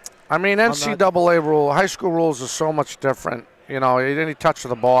 I mean, NCAA rule, high school rules are so much different. You know, any touch of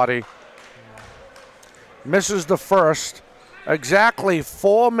the body. Misses the first. Exactly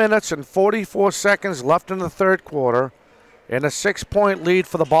 4 minutes and 44 seconds left in the third quarter. And a 6-point lead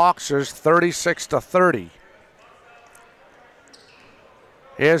for the Boxers, 36-30.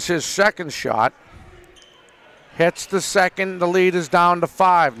 Here's his second shot. Hits the second. The lead is down to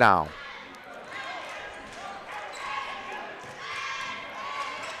 5 now.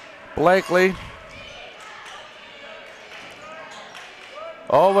 Blakely.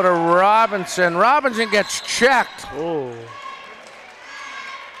 Over to Robinson. Robinson gets checked.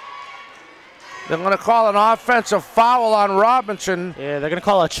 They're going to call an offensive foul on Robinson. Yeah, they're going to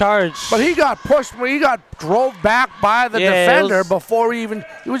call a charge. But he got pushed. He got drove back by the defender before he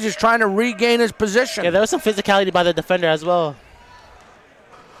was just trying to regain his position. Yeah, there was some physicality by the defender as well.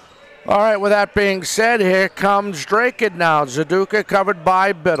 All right, with that being said, here comes Dracut now. Zaduka covered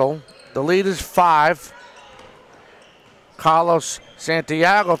by Biddle. The lead is 5. Carlos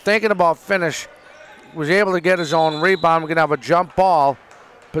Santiago thinking about finish. Was able to get his own rebound. We're going to have a jump ball.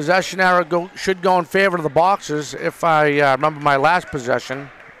 Possession arrow should go in favor of the Boxers if I remember my last possession.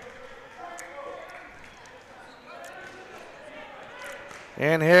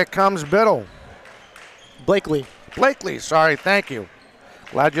 And here comes Biddle. Blakely, sorry, thank you.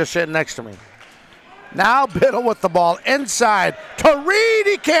 Glad you're sitting next to me. Now Biddle with the ball inside to Reed.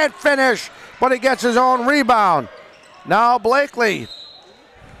 He can't finish, but he gets his own rebound. Now Blakely.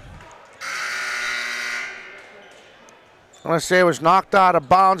 I'm going to say it was knocked out of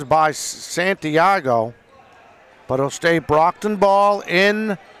bounds by Santiago, but it'll stay Brockton ball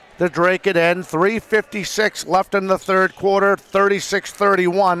in the Dracut end. 3:56 left in the third quarter,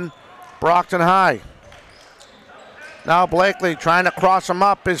 36-31, Brockton high. Now Blakely trying to cross him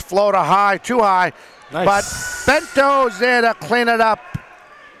up. His floater high, too high. Nice. But Bento's there to clean it up.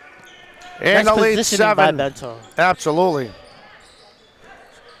 And nice the lead positioning by 7. Bento. Absolutely.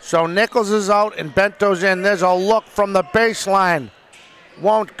 So Nichols is out and Bento's in. There's a look from the baseline.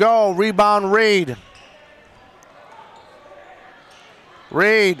 Won't go. Rebound Reed.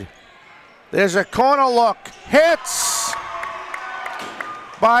 Reed. There's a corner look. Hits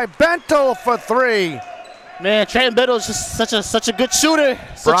by Bento for 3. Man, Trenton Biddle is just such a good shooter.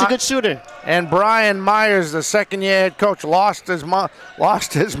 Such a good shooter. And Brian Myers, the second-year head coach, lost his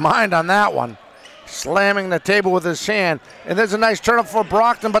mind on that one. Slamming the table with his hand. And there's a nice turnover for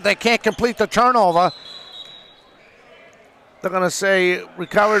Brockton, but they can't complete the turnover. They're going to say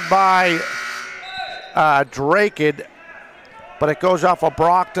recovered by Dracut, but it goes off a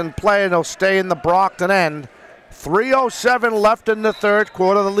Brockton play, and it'll stay in the Brockton end. 3:07 left in the third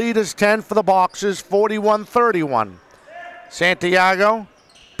quarter. The lead is 10 for the Boxers, 41-31. Santiago,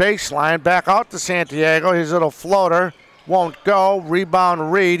 baseline, back out to Santiago. His little floater won't go.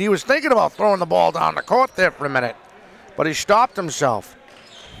 Rebound Reed. He was thinking about throwing the ball down the court there for a minute, but he stopped himself.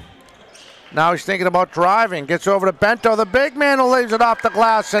 Now he's thinking about driving. Gets over to Bento, the big man, who leaves it off the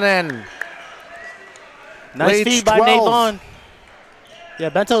glass and in. Nice feed by Nate Vaughn. Yeah,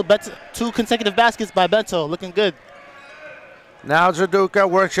 Bento, 2 consecutive baskets by Bento. Looking good. Now Zaduka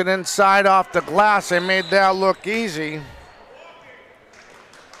works it inside off the glass. They made that look easy.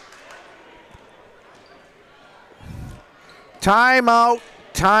 Timeout,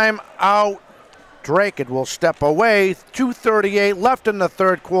 timeout. Dracut will step away. 2:38 left in the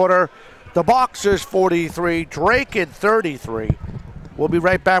third quarter. The Boxers 43, Dracut 33. We'll be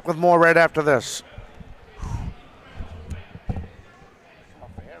right back with more right after this.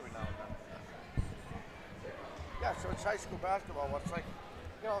 Yeah, so it's high school basketball. What's like,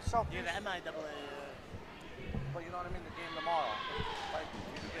 you know, South. Yeah, the MIAA. But you know what I mean? The game tomorrow. Like,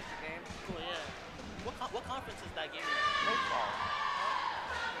 you get the game. Cool, yeah. What conference is that game? Mayflower.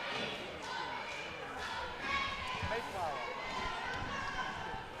 Mayflower.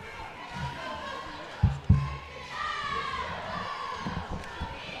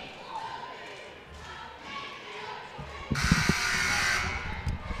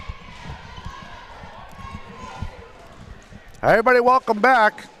 Everybody, welcome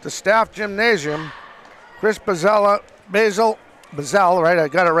back to Staff Gymnasium. Chris Bazel, right? I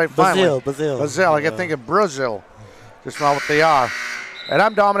got it right finally. Bazel. I can think of Brazil. Just not what they are. And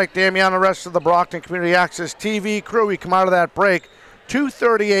I'm Dominic Damian, the rest of the Brockton Community Access TV crew. We come out of that break.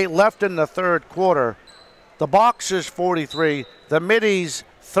 2:38 left in the third quarter. The Boxers 43, the Middies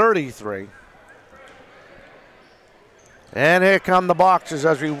 33. And here come the Boxers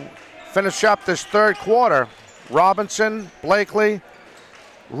as we finish up this third quarter. Robinson, Blakely,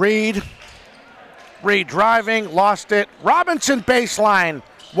 Reed. Reed driving, lost it. Robinson baseline,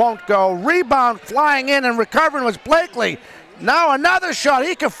 won't go. Rebound flying in and recovering was Blakely. Now another shot.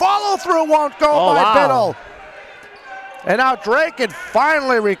 He can follow through, won't go by Biddle. And now Dracut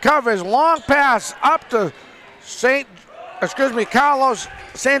finally recovers. Long pass up to Carlos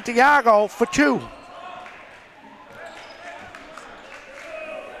Santiago for 2.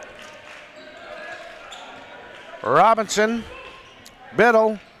 Robinson,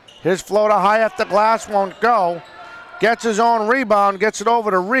 Biddle, his floater high at the glass, won't go. Gets his own rebound, gets it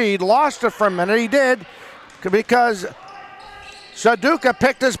over to Reed. Lost it for a minute, he did, because Zaduka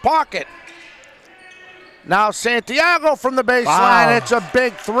picked his pocket. Now Santiago from the baseline, It's a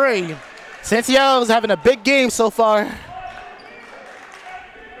big 3. Santiago's having a big game so far.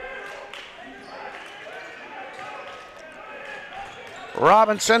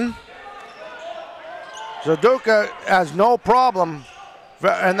 Robinson. Zaduka has no problem,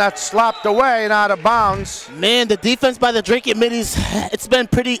 and that's slapped away and out of bounds. Man, the defense by the Dracut Middies, it's been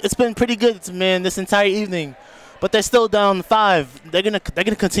pretty good, man, this entire evening. But they're still down 5. They're gonna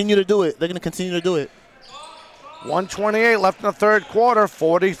continue to do it. 1:28 left in the third quarter,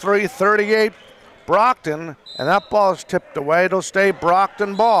 43-38 Brockton, and that ball is tipped away. It'll stay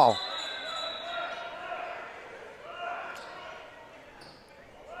Brockton ball.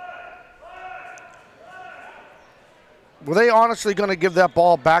 Were they honestly going to give that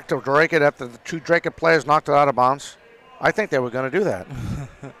ball back to Dracut after the two Dracut players knocked it out of bounds? I think they were going to do that.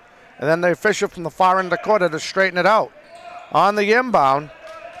 And then the official from the far end of the court had to straighten it out. On the inbound,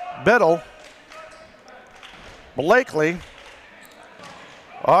 Biddle, Blakely,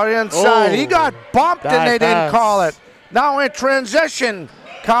 on the inside. He got bumped and they didn't call it. Now in transition,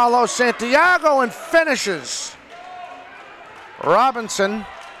 Carlos Santiago and finishes. Robinson,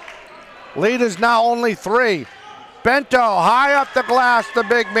 lead is now only 3. Bento high up the glass, the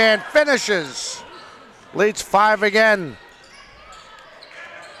big man finishes. Leads 5 again.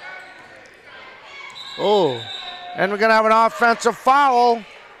 Oh. And we're going to have an offensive foul.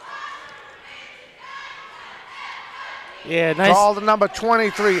 Yeah, nice. Called to number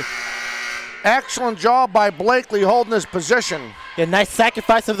 23. Excellent job by Blakely holding his position. Yeah, nice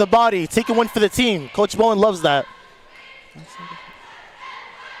sacrifice of the body. Taking one for the team. Coach Bowen loves that.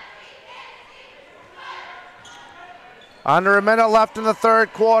 Under a minute left in the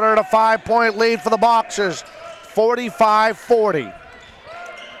third quarter, a 5-point lead for the Boxers, 45-40.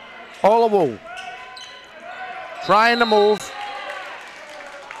 Olawu trying to move.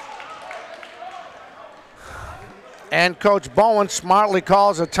 And Coach Bowen smartly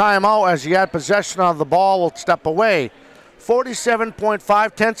calls a timeout as he had possession of the ball, will step away.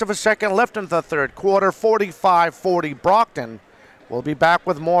 47.5 tenths of a second left in the third quarter, 45-40 Brockton. We'll be back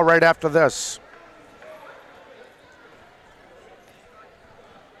with more right after this.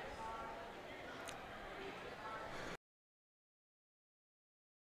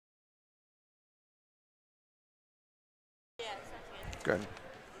 Good.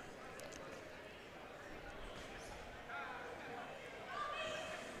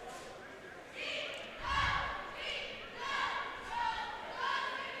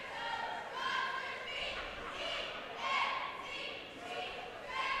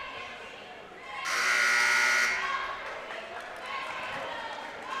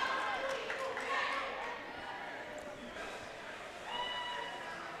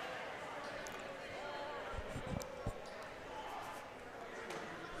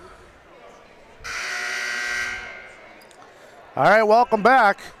 All right, welcome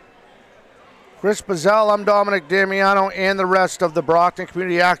back. Chris Bazell, I'm Dominic Damiano, and the rest of the Brockton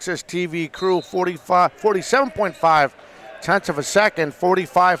Community Access TV crew. 47.5 tenths of a second,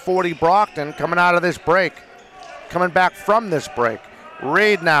 45-40 Brockton coming out of this break. Coming back from this break.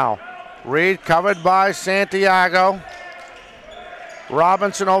 Reed now. Reed covered by Santiago.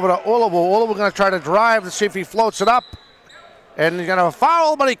 Robinson over to Olawu. Olawu going to try to drive to see if he floats it up. And he's going to have a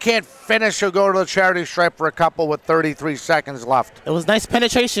foul, but he can't finish. He'll go to the charity stripe for a couple with 33 seconds left. It was nice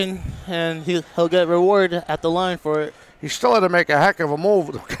penetration, and he'll get reward at the line for it. He still had to make a heck of a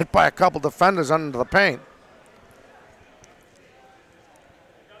move to get by a couple defenders under the paint.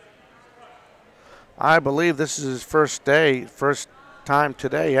 I believe this is his first time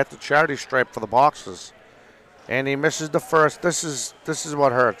today at the charity stripe for the Boxers. And he misses the first. This is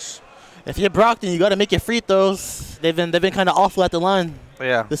what hurts. If you're Brockton, you got to make your free throws. They've been kind of awful at the line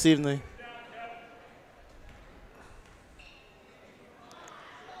this evening.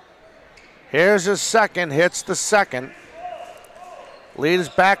 Here's his second, hits the second. Lead is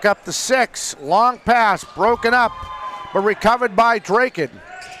back up to 6. Long pass, broken up, but recovered by Dracut.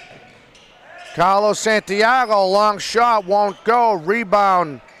 Carlos Santiago, long shot, won't go.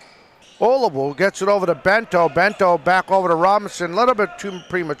 Rebound. Olawu gets it over to Bento. Bento back over to Robinson. A little bit too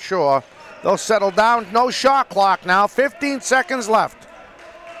premature. They'll settle down. No shot clock now. 15 seconds left.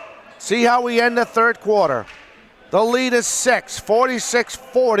 See how we end the third quarter. The lead is 6.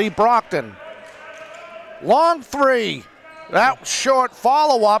 46-40 Brockton. Long three. That short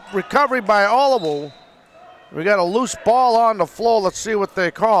follow-up. Recovery by Olawu. We got a loose ball on the floor. Let's see what they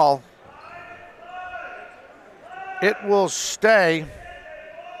call. It will stay.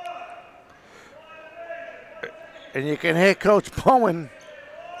 And you can hear Coach Bowen.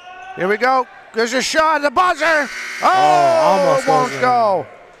 Here we go. There's a shot. The buzzer. Almost won't go.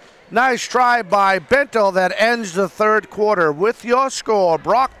 Nice try by Bento that ends the third quarter. With your score,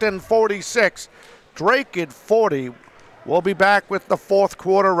 Brockton 46, Dracut 40. We'll be back with the fourth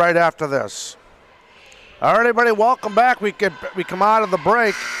quarter right after this. All right, everybody, welcome back. We come out of the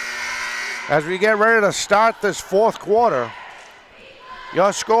break as we get ready to start this fourth quarter.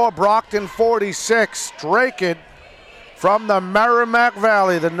 Your score, Brockton 46, Dracut from the Merrimack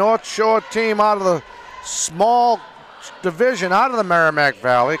Valley, the North Shore team out of the small division out of the Merrimack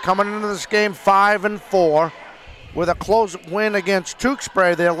Valley, coming into this game 5-4. with a close win against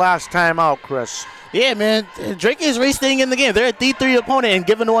Tewksbury their last time out, Chris. Yeah, man. Drake is really staying in the game. They're a D3 opponent and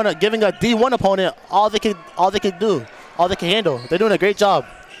giving a D1 opponent all they could do, all they can handle. They're doing a great job.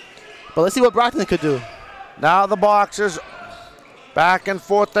 But let's see what Brockton could do. Now the Boxers, back and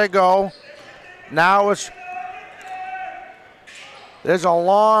forth they go. Now there's a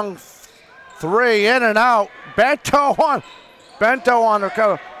long three in and out. Bento on the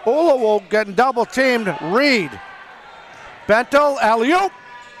cover. Ulawu getting double teamed. Reed. Bento, alley-oop.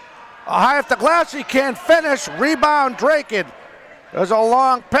 High off the glass, he can't finish. Rebound, Dracut. There's a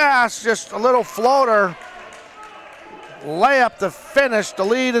long pass, just a little floater. Layup to finish. The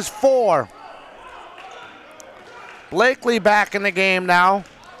lead is 4. Blakely back in the game now.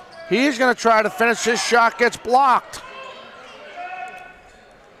 He's going to try to finish. His shot gets blocked.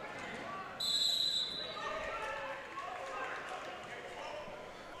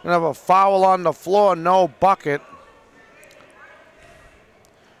 Gonna have a foul on the floor, no bucket.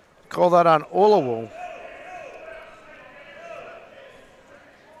 Call that on Ulawu.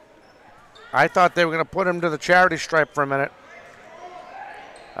 I thought they were going to put him to the charity stripe for a minute.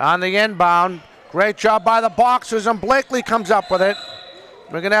 On the inbound, great job by the Boxers, and Blakely comes up with it.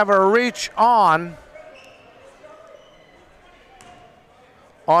 We're going to have a reach on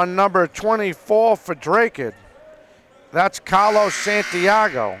number 24 for Dracut. That's Carlos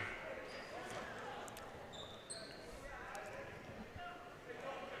Santiago.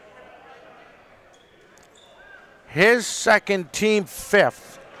 His second, team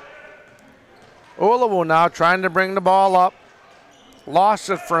 5th. Ulawu now trying to bring the ball up. Lost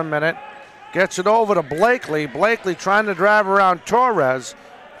it for a minute. Gets it over to Blakely. Blakely trying to drive around Torres.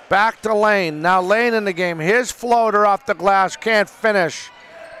 Back to Lane. Now Lane in the game. His floater off the glass. Can't finish.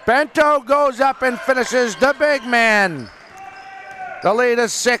 Bento goes up and finishes the big man. The lead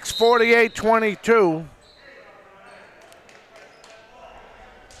is 6, 48-22.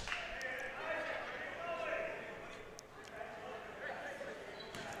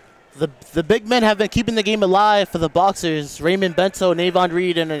 The big men have been keeping the game alive for the Boxers. Raymond Bento, Navon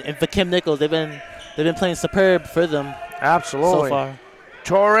Reed, and Vakim Nichols. They've been playing superb for them. Absolutely. So far.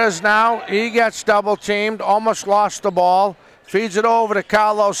 Torres now, he gets double teamed, almost lost the ball. Feeds it over to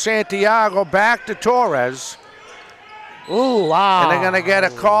Carlos Santiago, back to Torres. Ooh, wow. And they're going to get a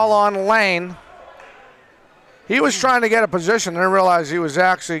call on Lane. He was trying to get a position and realized he was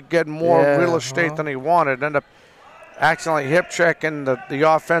actually getting more real estate than he wanted. Ended up accidentally hip checking the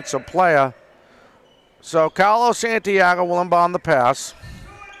offensive player. So Carlos Santiago will inbound the pass.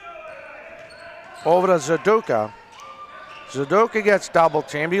 Over to Zaduka. Zaduka gets double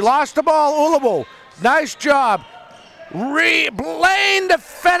teamed. He lost the ball. Ulawu, nice job. Lane to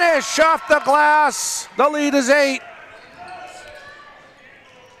finish off the glass. The lead is 8.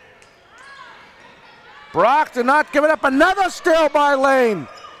 Brockton not giving up. Another steal by Lane.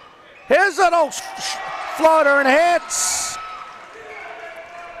 His little floater and hits.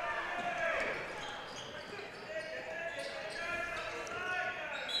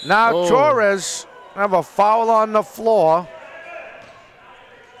 Now Torres have a foul on the floor.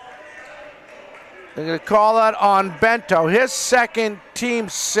 They're going to call that on Bento. His second, team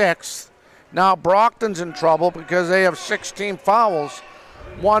 6th. Now Brockton's in trouble because they have 16 fouls.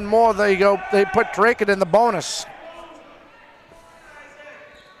 One more, they put Dracut in the bonus.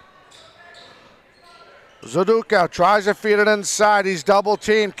 Zaduka tries to feed it inside. He's double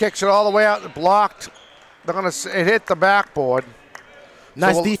teamed, kicks it all the way out, blocked. It hit the backboard.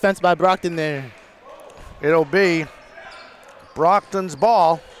 Nice defense by Brockton there. It'll be Brockton's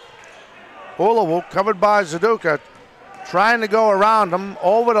ball. Ulawu covered by Zaduka, trying to go around him.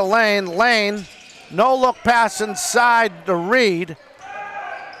 Over to Lane. Lane, no look pass inside to Reed.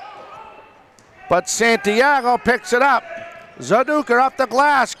 But Santiago picks it up. Zaduka off the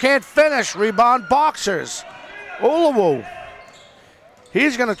glass, can't finish. Rebound Boxers. Ulawu.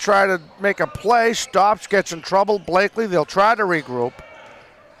 He's going to try to make a play. Stops, gets in trouble. Blakely, they'll try to regroup.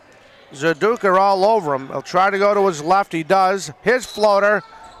 Zaduka all over him. He'll try to go to his left. He does. His floater,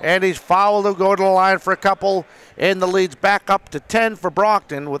 and he's fouled. He'll go to the line for a couple, and the lead's back up to 10 for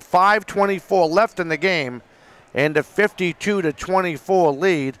Brockton with 5:24 left in the game, and a 52-24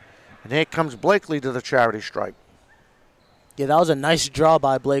 lead. And here comes Blakely to the charity stripe. Yeah, that was a nice draw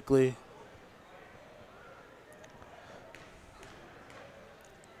by Blakely.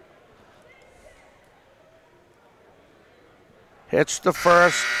 Hits the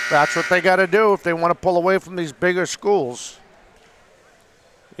first. That's what they got to do if they want to pull away from these bigger schools.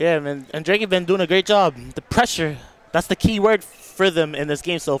 Yeah, man. And Drake has been doing a great job. The pressure, that's the key word for them in this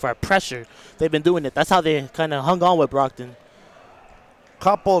game so far. Pressure. They've been doing it. That's how they kind of hung on with Brockton.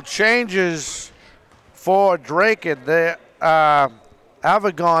 Couple changes For Dracut, the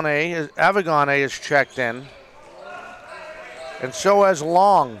Avigone is checked in, and so has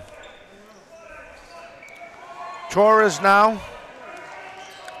Long. Torres now.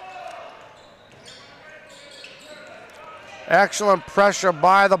 Excellent pressure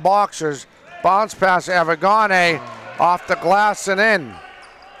by the boxers. Bounce pass Avigone off the glass and in.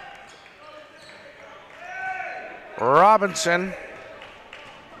 Robinson.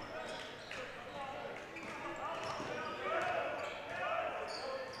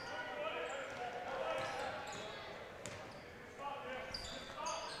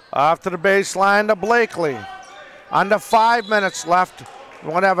 Off to the baseline to Blakely. Under 5 minutes left.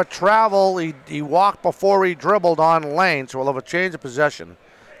 We're going to have a travel. He walked before he dribbled on lane, so we'll have a change of possession.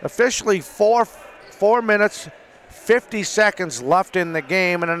 Officially 4 minutes, 50 seconds left in the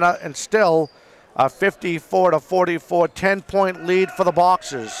game, and still a 54 to 44, 10-point lead for the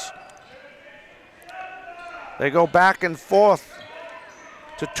Boxers. They go back and forth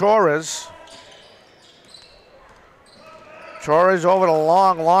to Torres. Torres over to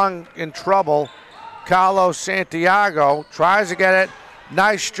Long in trouble. Carlos Santiago tries to get it.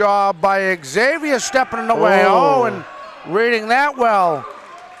 Nice job by Xavier stepping in the way. Oh, and reading that well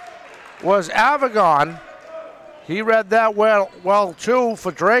was Avigone. He read that well too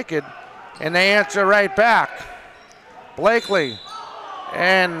for Dracut, and they answer right back. Blakely,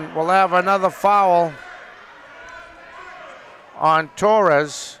 and we'll have another foul on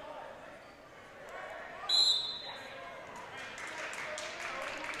Torres.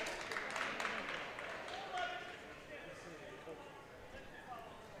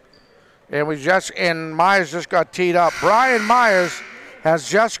 And Myers just got teed up. Brian Myers has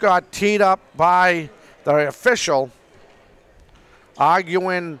just got teed up by the official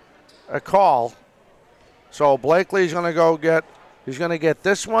arguing a call. So Blakely's going to he's going to get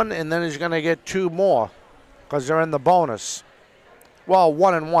this one, and then he's going to get 2 more because they're in the bonus. Well,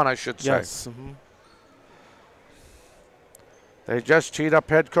 1 and 1, I should say. Yes. Mm-hmm. They just teed up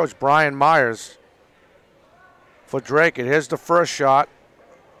head coach Brian Myers for Dracut. Here's the first shot.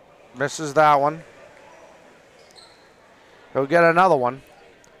 Misses that one. He'll get another one.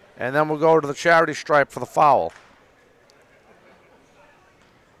 And then we'll go to the charity stripe for the foul.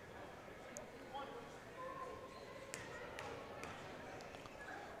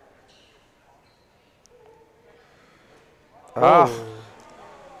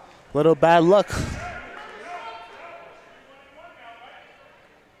 Little bad luck.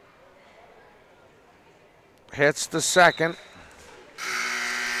 Hits the second.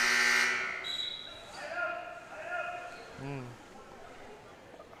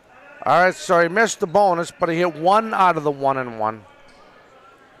 All right, so he missed the bonus, but he hit 1 out of the 1 and 1.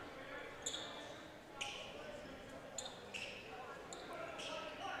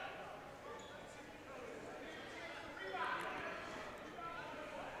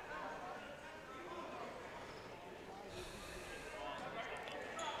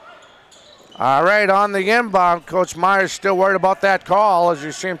 All right, on the inbound, Coach Myers still worried about that call as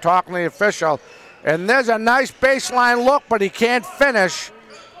you see him talking to the official. And there's a nice baseline look, but he can't finish.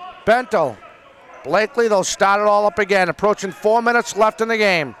 Bento. Blakely, they'll start it all up again. Approaching 4 minutes left in the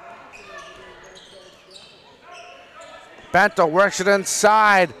game. Bento works it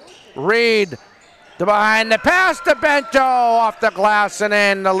inside. Reed to behind the pass to Bento off the glass and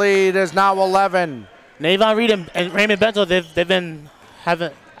in. The lead is now 11. Navon Reed and Raymond Bento, they've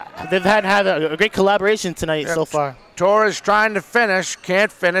had a great collaboration tonight so far. Torres trying to finish,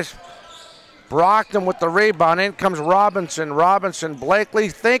 can't finish. Brockton with the rebound. In comes Robinson. Blakely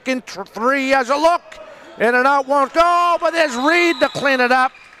thinking 3. Has a look. In and out, won't go, but there's Reed to clean it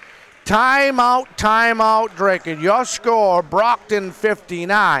up. Timeout, Dracut. Your score, Brockton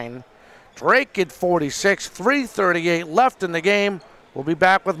 59. Dracut 46. 3:38 left in the game. We'll be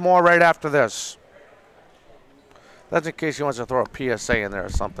back with more right after this. That's in case he wants to throw a PSA in there or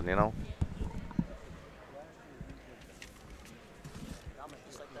something, you know.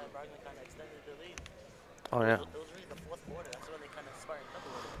 Oh, yeah.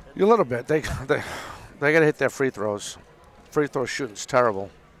 A little bit. They got to hit their free throws. Free throw shooting's terrible.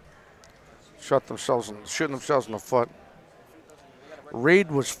 Shooting themselves in the foot. Reed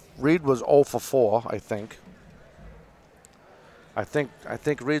was 0 for 4, I think. I think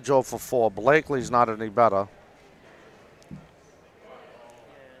Reed's 0 for 4. Blakely's not any better.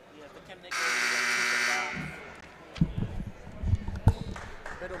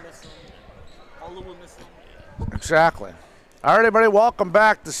 Exactly. All right, everybody, welcome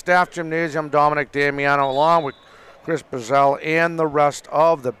back to Staff Gymnasium. Dominic Damiano along with Chris Bazell and the rest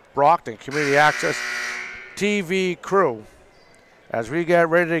of the Brockton Community Access TV crew. as we get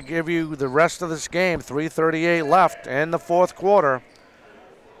ready to give you the rest of this game. 3:38 left in the fourth quarter.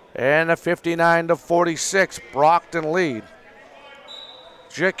 And a 59-46 Brockton lead.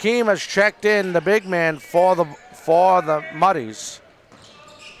 Jakeem has checked in, the big man for the Muddies.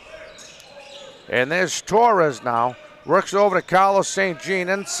 And there's Torres now. Works over to Carlos St. Jean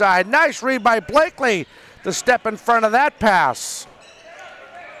inside. Nice read by Blakely to step in front of that pass.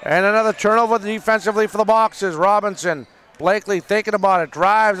 And another turnover defensively for the Boxers. Robinson, Blakely thinking about it,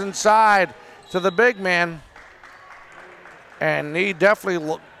 drives inside to the big man. And he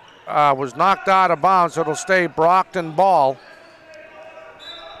definitely was knocked out of bounds, so it'll stay Brockton ball.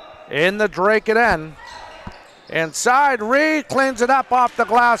 In the Dracut end. Inside, Reed cleans it up off the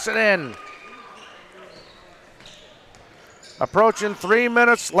glass and in. Approaching 3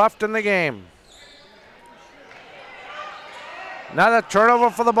 minutes left in the game. Another turnover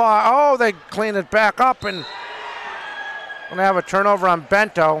for the ball. Oh, they clean it back up and gonna have a turnover on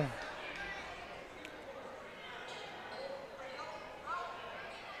Bento.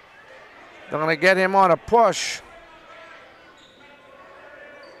 They're gonna get him on a push.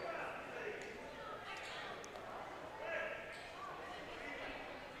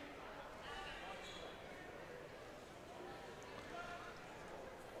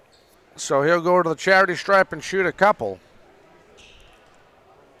 So he'll go to the charity stripe and shoot a couple.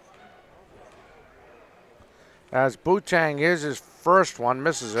 As Bootang is his first one,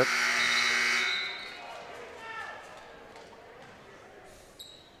 misses it.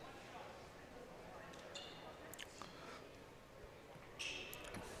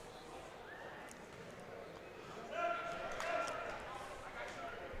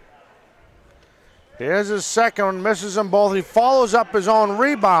 Here's his second one, misses them both. He follows up his own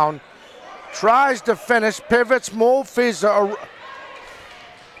rebound. Tries to finish, pivots, move, feeds.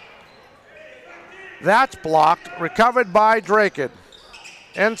 That's blocked, recovered by Dracut.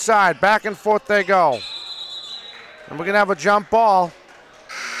 Inside, back and forth they go. And we're gonna have a jump ball.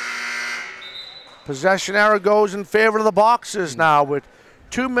 Possession error goes in favor of the Boxers now with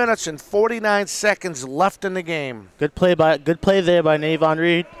 2 minutes and 49 seconds left in the game. Good play there by Navon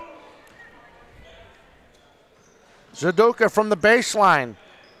Reed. Zaduka from the baseline.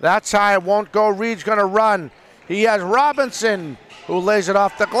 That's high, it won't go. Reed's gonna run. He has Robinson who lays it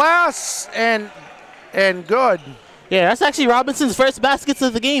off the glass and good. Yeah, that's actually Robinson's first baskets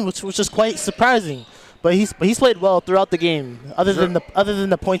of the game, which was just quite surprising. But he's played well throughout the game, other than the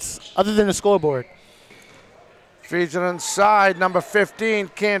points, other than the scoreboard. Feeds it inside. Number 15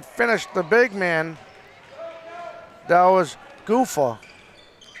 can't finish the big man. That was Goofor,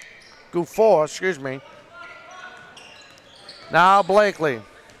 excuse me. Now Blakely.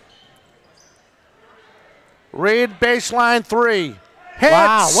 Reed baseline three. Hits.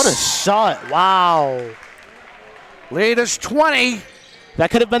 Wow, what a shot. Wow. Lead is 20. That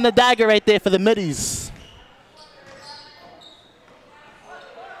could have been the dagger right there for the middies.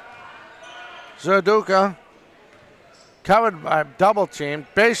 Zaduka covered by double team.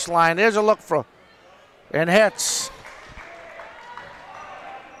 Baseline, here's a look for, and hits.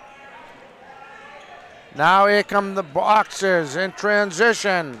 Now here come the Boxers in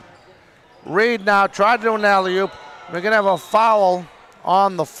transition. Reed now tried to do an alley-oop. We're going to have a foul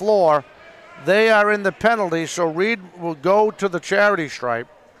on the floor. They are in the penalty, so Reed will go to the charity stripe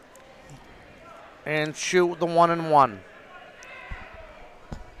and shoot the 1-and-1.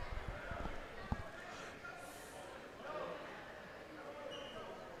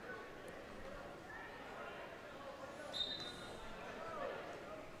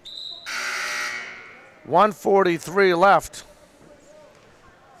 .143 left.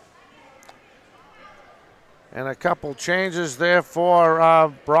 And a couple changes there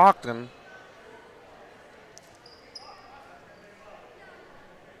for Brockton.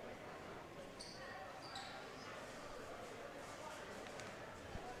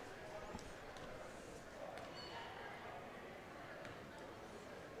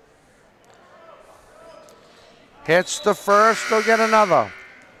 Hits the first, they'll get another.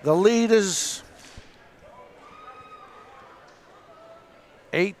 The lead is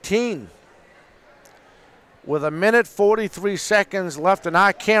 18. With 1:43 seconds left, and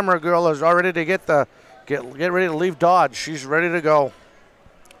our camera girl is already to get ready to leave Dodge. She's ready to go.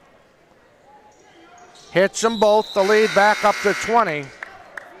 Hits them both. The lead back up to 20.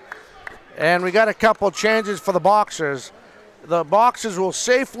 And we got a couple changes for the Boxers. The Boxers will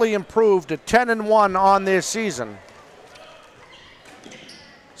safely improve to 10-1 on their season.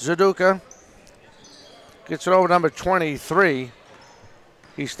 Zaduka gets it over number 23.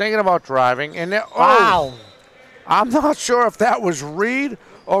 He's thinking about driving, and wow. I'm not sure if that was Reed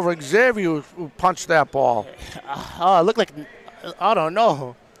or Xavier who punched that ball. Oh, it looked like I don't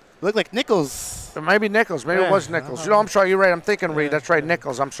know. Looked like Nichols. Maybe Nichols. Maybe it was Nichols. I'm sorry. You're right. I'm thinking Reed. That's right.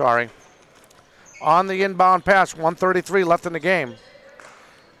 Nichols. I'm sorry. On the inbound pass, 1:33 left in the game.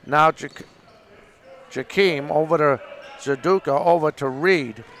 Now Jakeem over to Zaduka, over to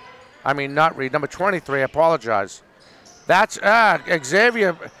Reed. I mean, not Reed. Number 23. I apologize. That's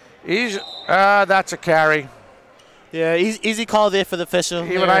Xavier. That's a carry. Yeah, easy call there for the official.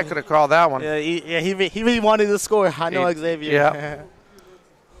 Even I could have called that one. Yeah, he really wanted to score. I know Xavier. Yeah.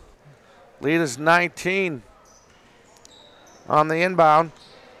 Lead is 19 on the inbound.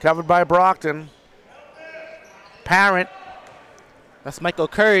 Covered by Brockton. Parent. That's Michael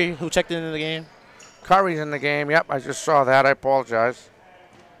Curry who checked into the game. Curry's in the game. Yep, I just saw that. I apologize.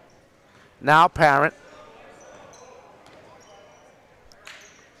 Now Parent.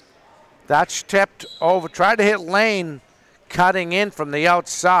 That's tipped over. Tried to hit Lane cutting in from the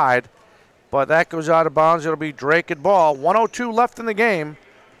outside, but that goes out of bounds. It'll be Dracut ball. 1:02 left in the game.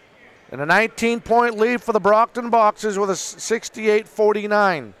 And a 19-point lead for the Brockton Boxers with a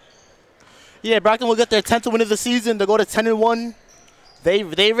 68-49. Yeah, Brockton will get their 10th win of the season to go to 10-1. They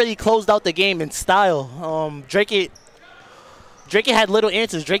really closed out the game in style. Dracut had little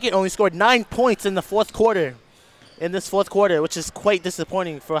answers. Dracut only scored 9 points in the fourth quarter. In this fourth quarter, which is quite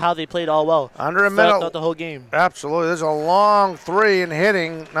disappointing for how they played all well. Under a minute. Throughout the whole game. Absolutely. There's a long three in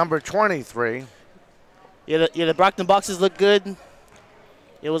hitting, number 23. Yeah, the Brockton Boxers look good.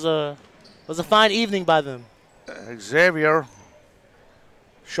 It was a fine evening by them. Xavier.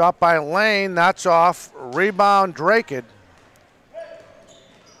 Shot by Lane. That's off. Rebound, Dracut.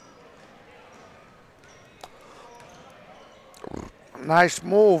 Nice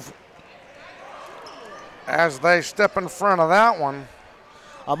move as they step in front of that one.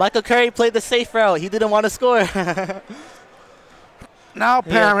 Michael Curry played the safe route. He didn't want to score. Now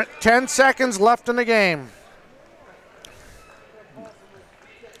Parent, 10 seconds left in the game.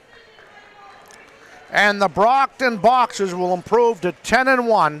 And the Brockton Boxers will improve to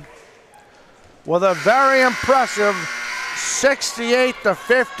 10-1 with a very impressive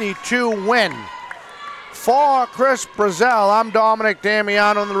 68-52 win. For Chris Brazel, I'm Dominic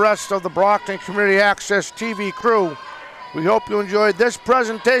Damiano and the rest of the Brockton Community Access TV crew. We hope you enjoyed this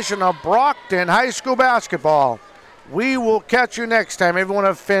presentation of Brockton High School basketball. We will catch you next time. Everyone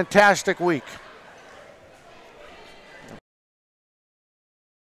have a fantastic week.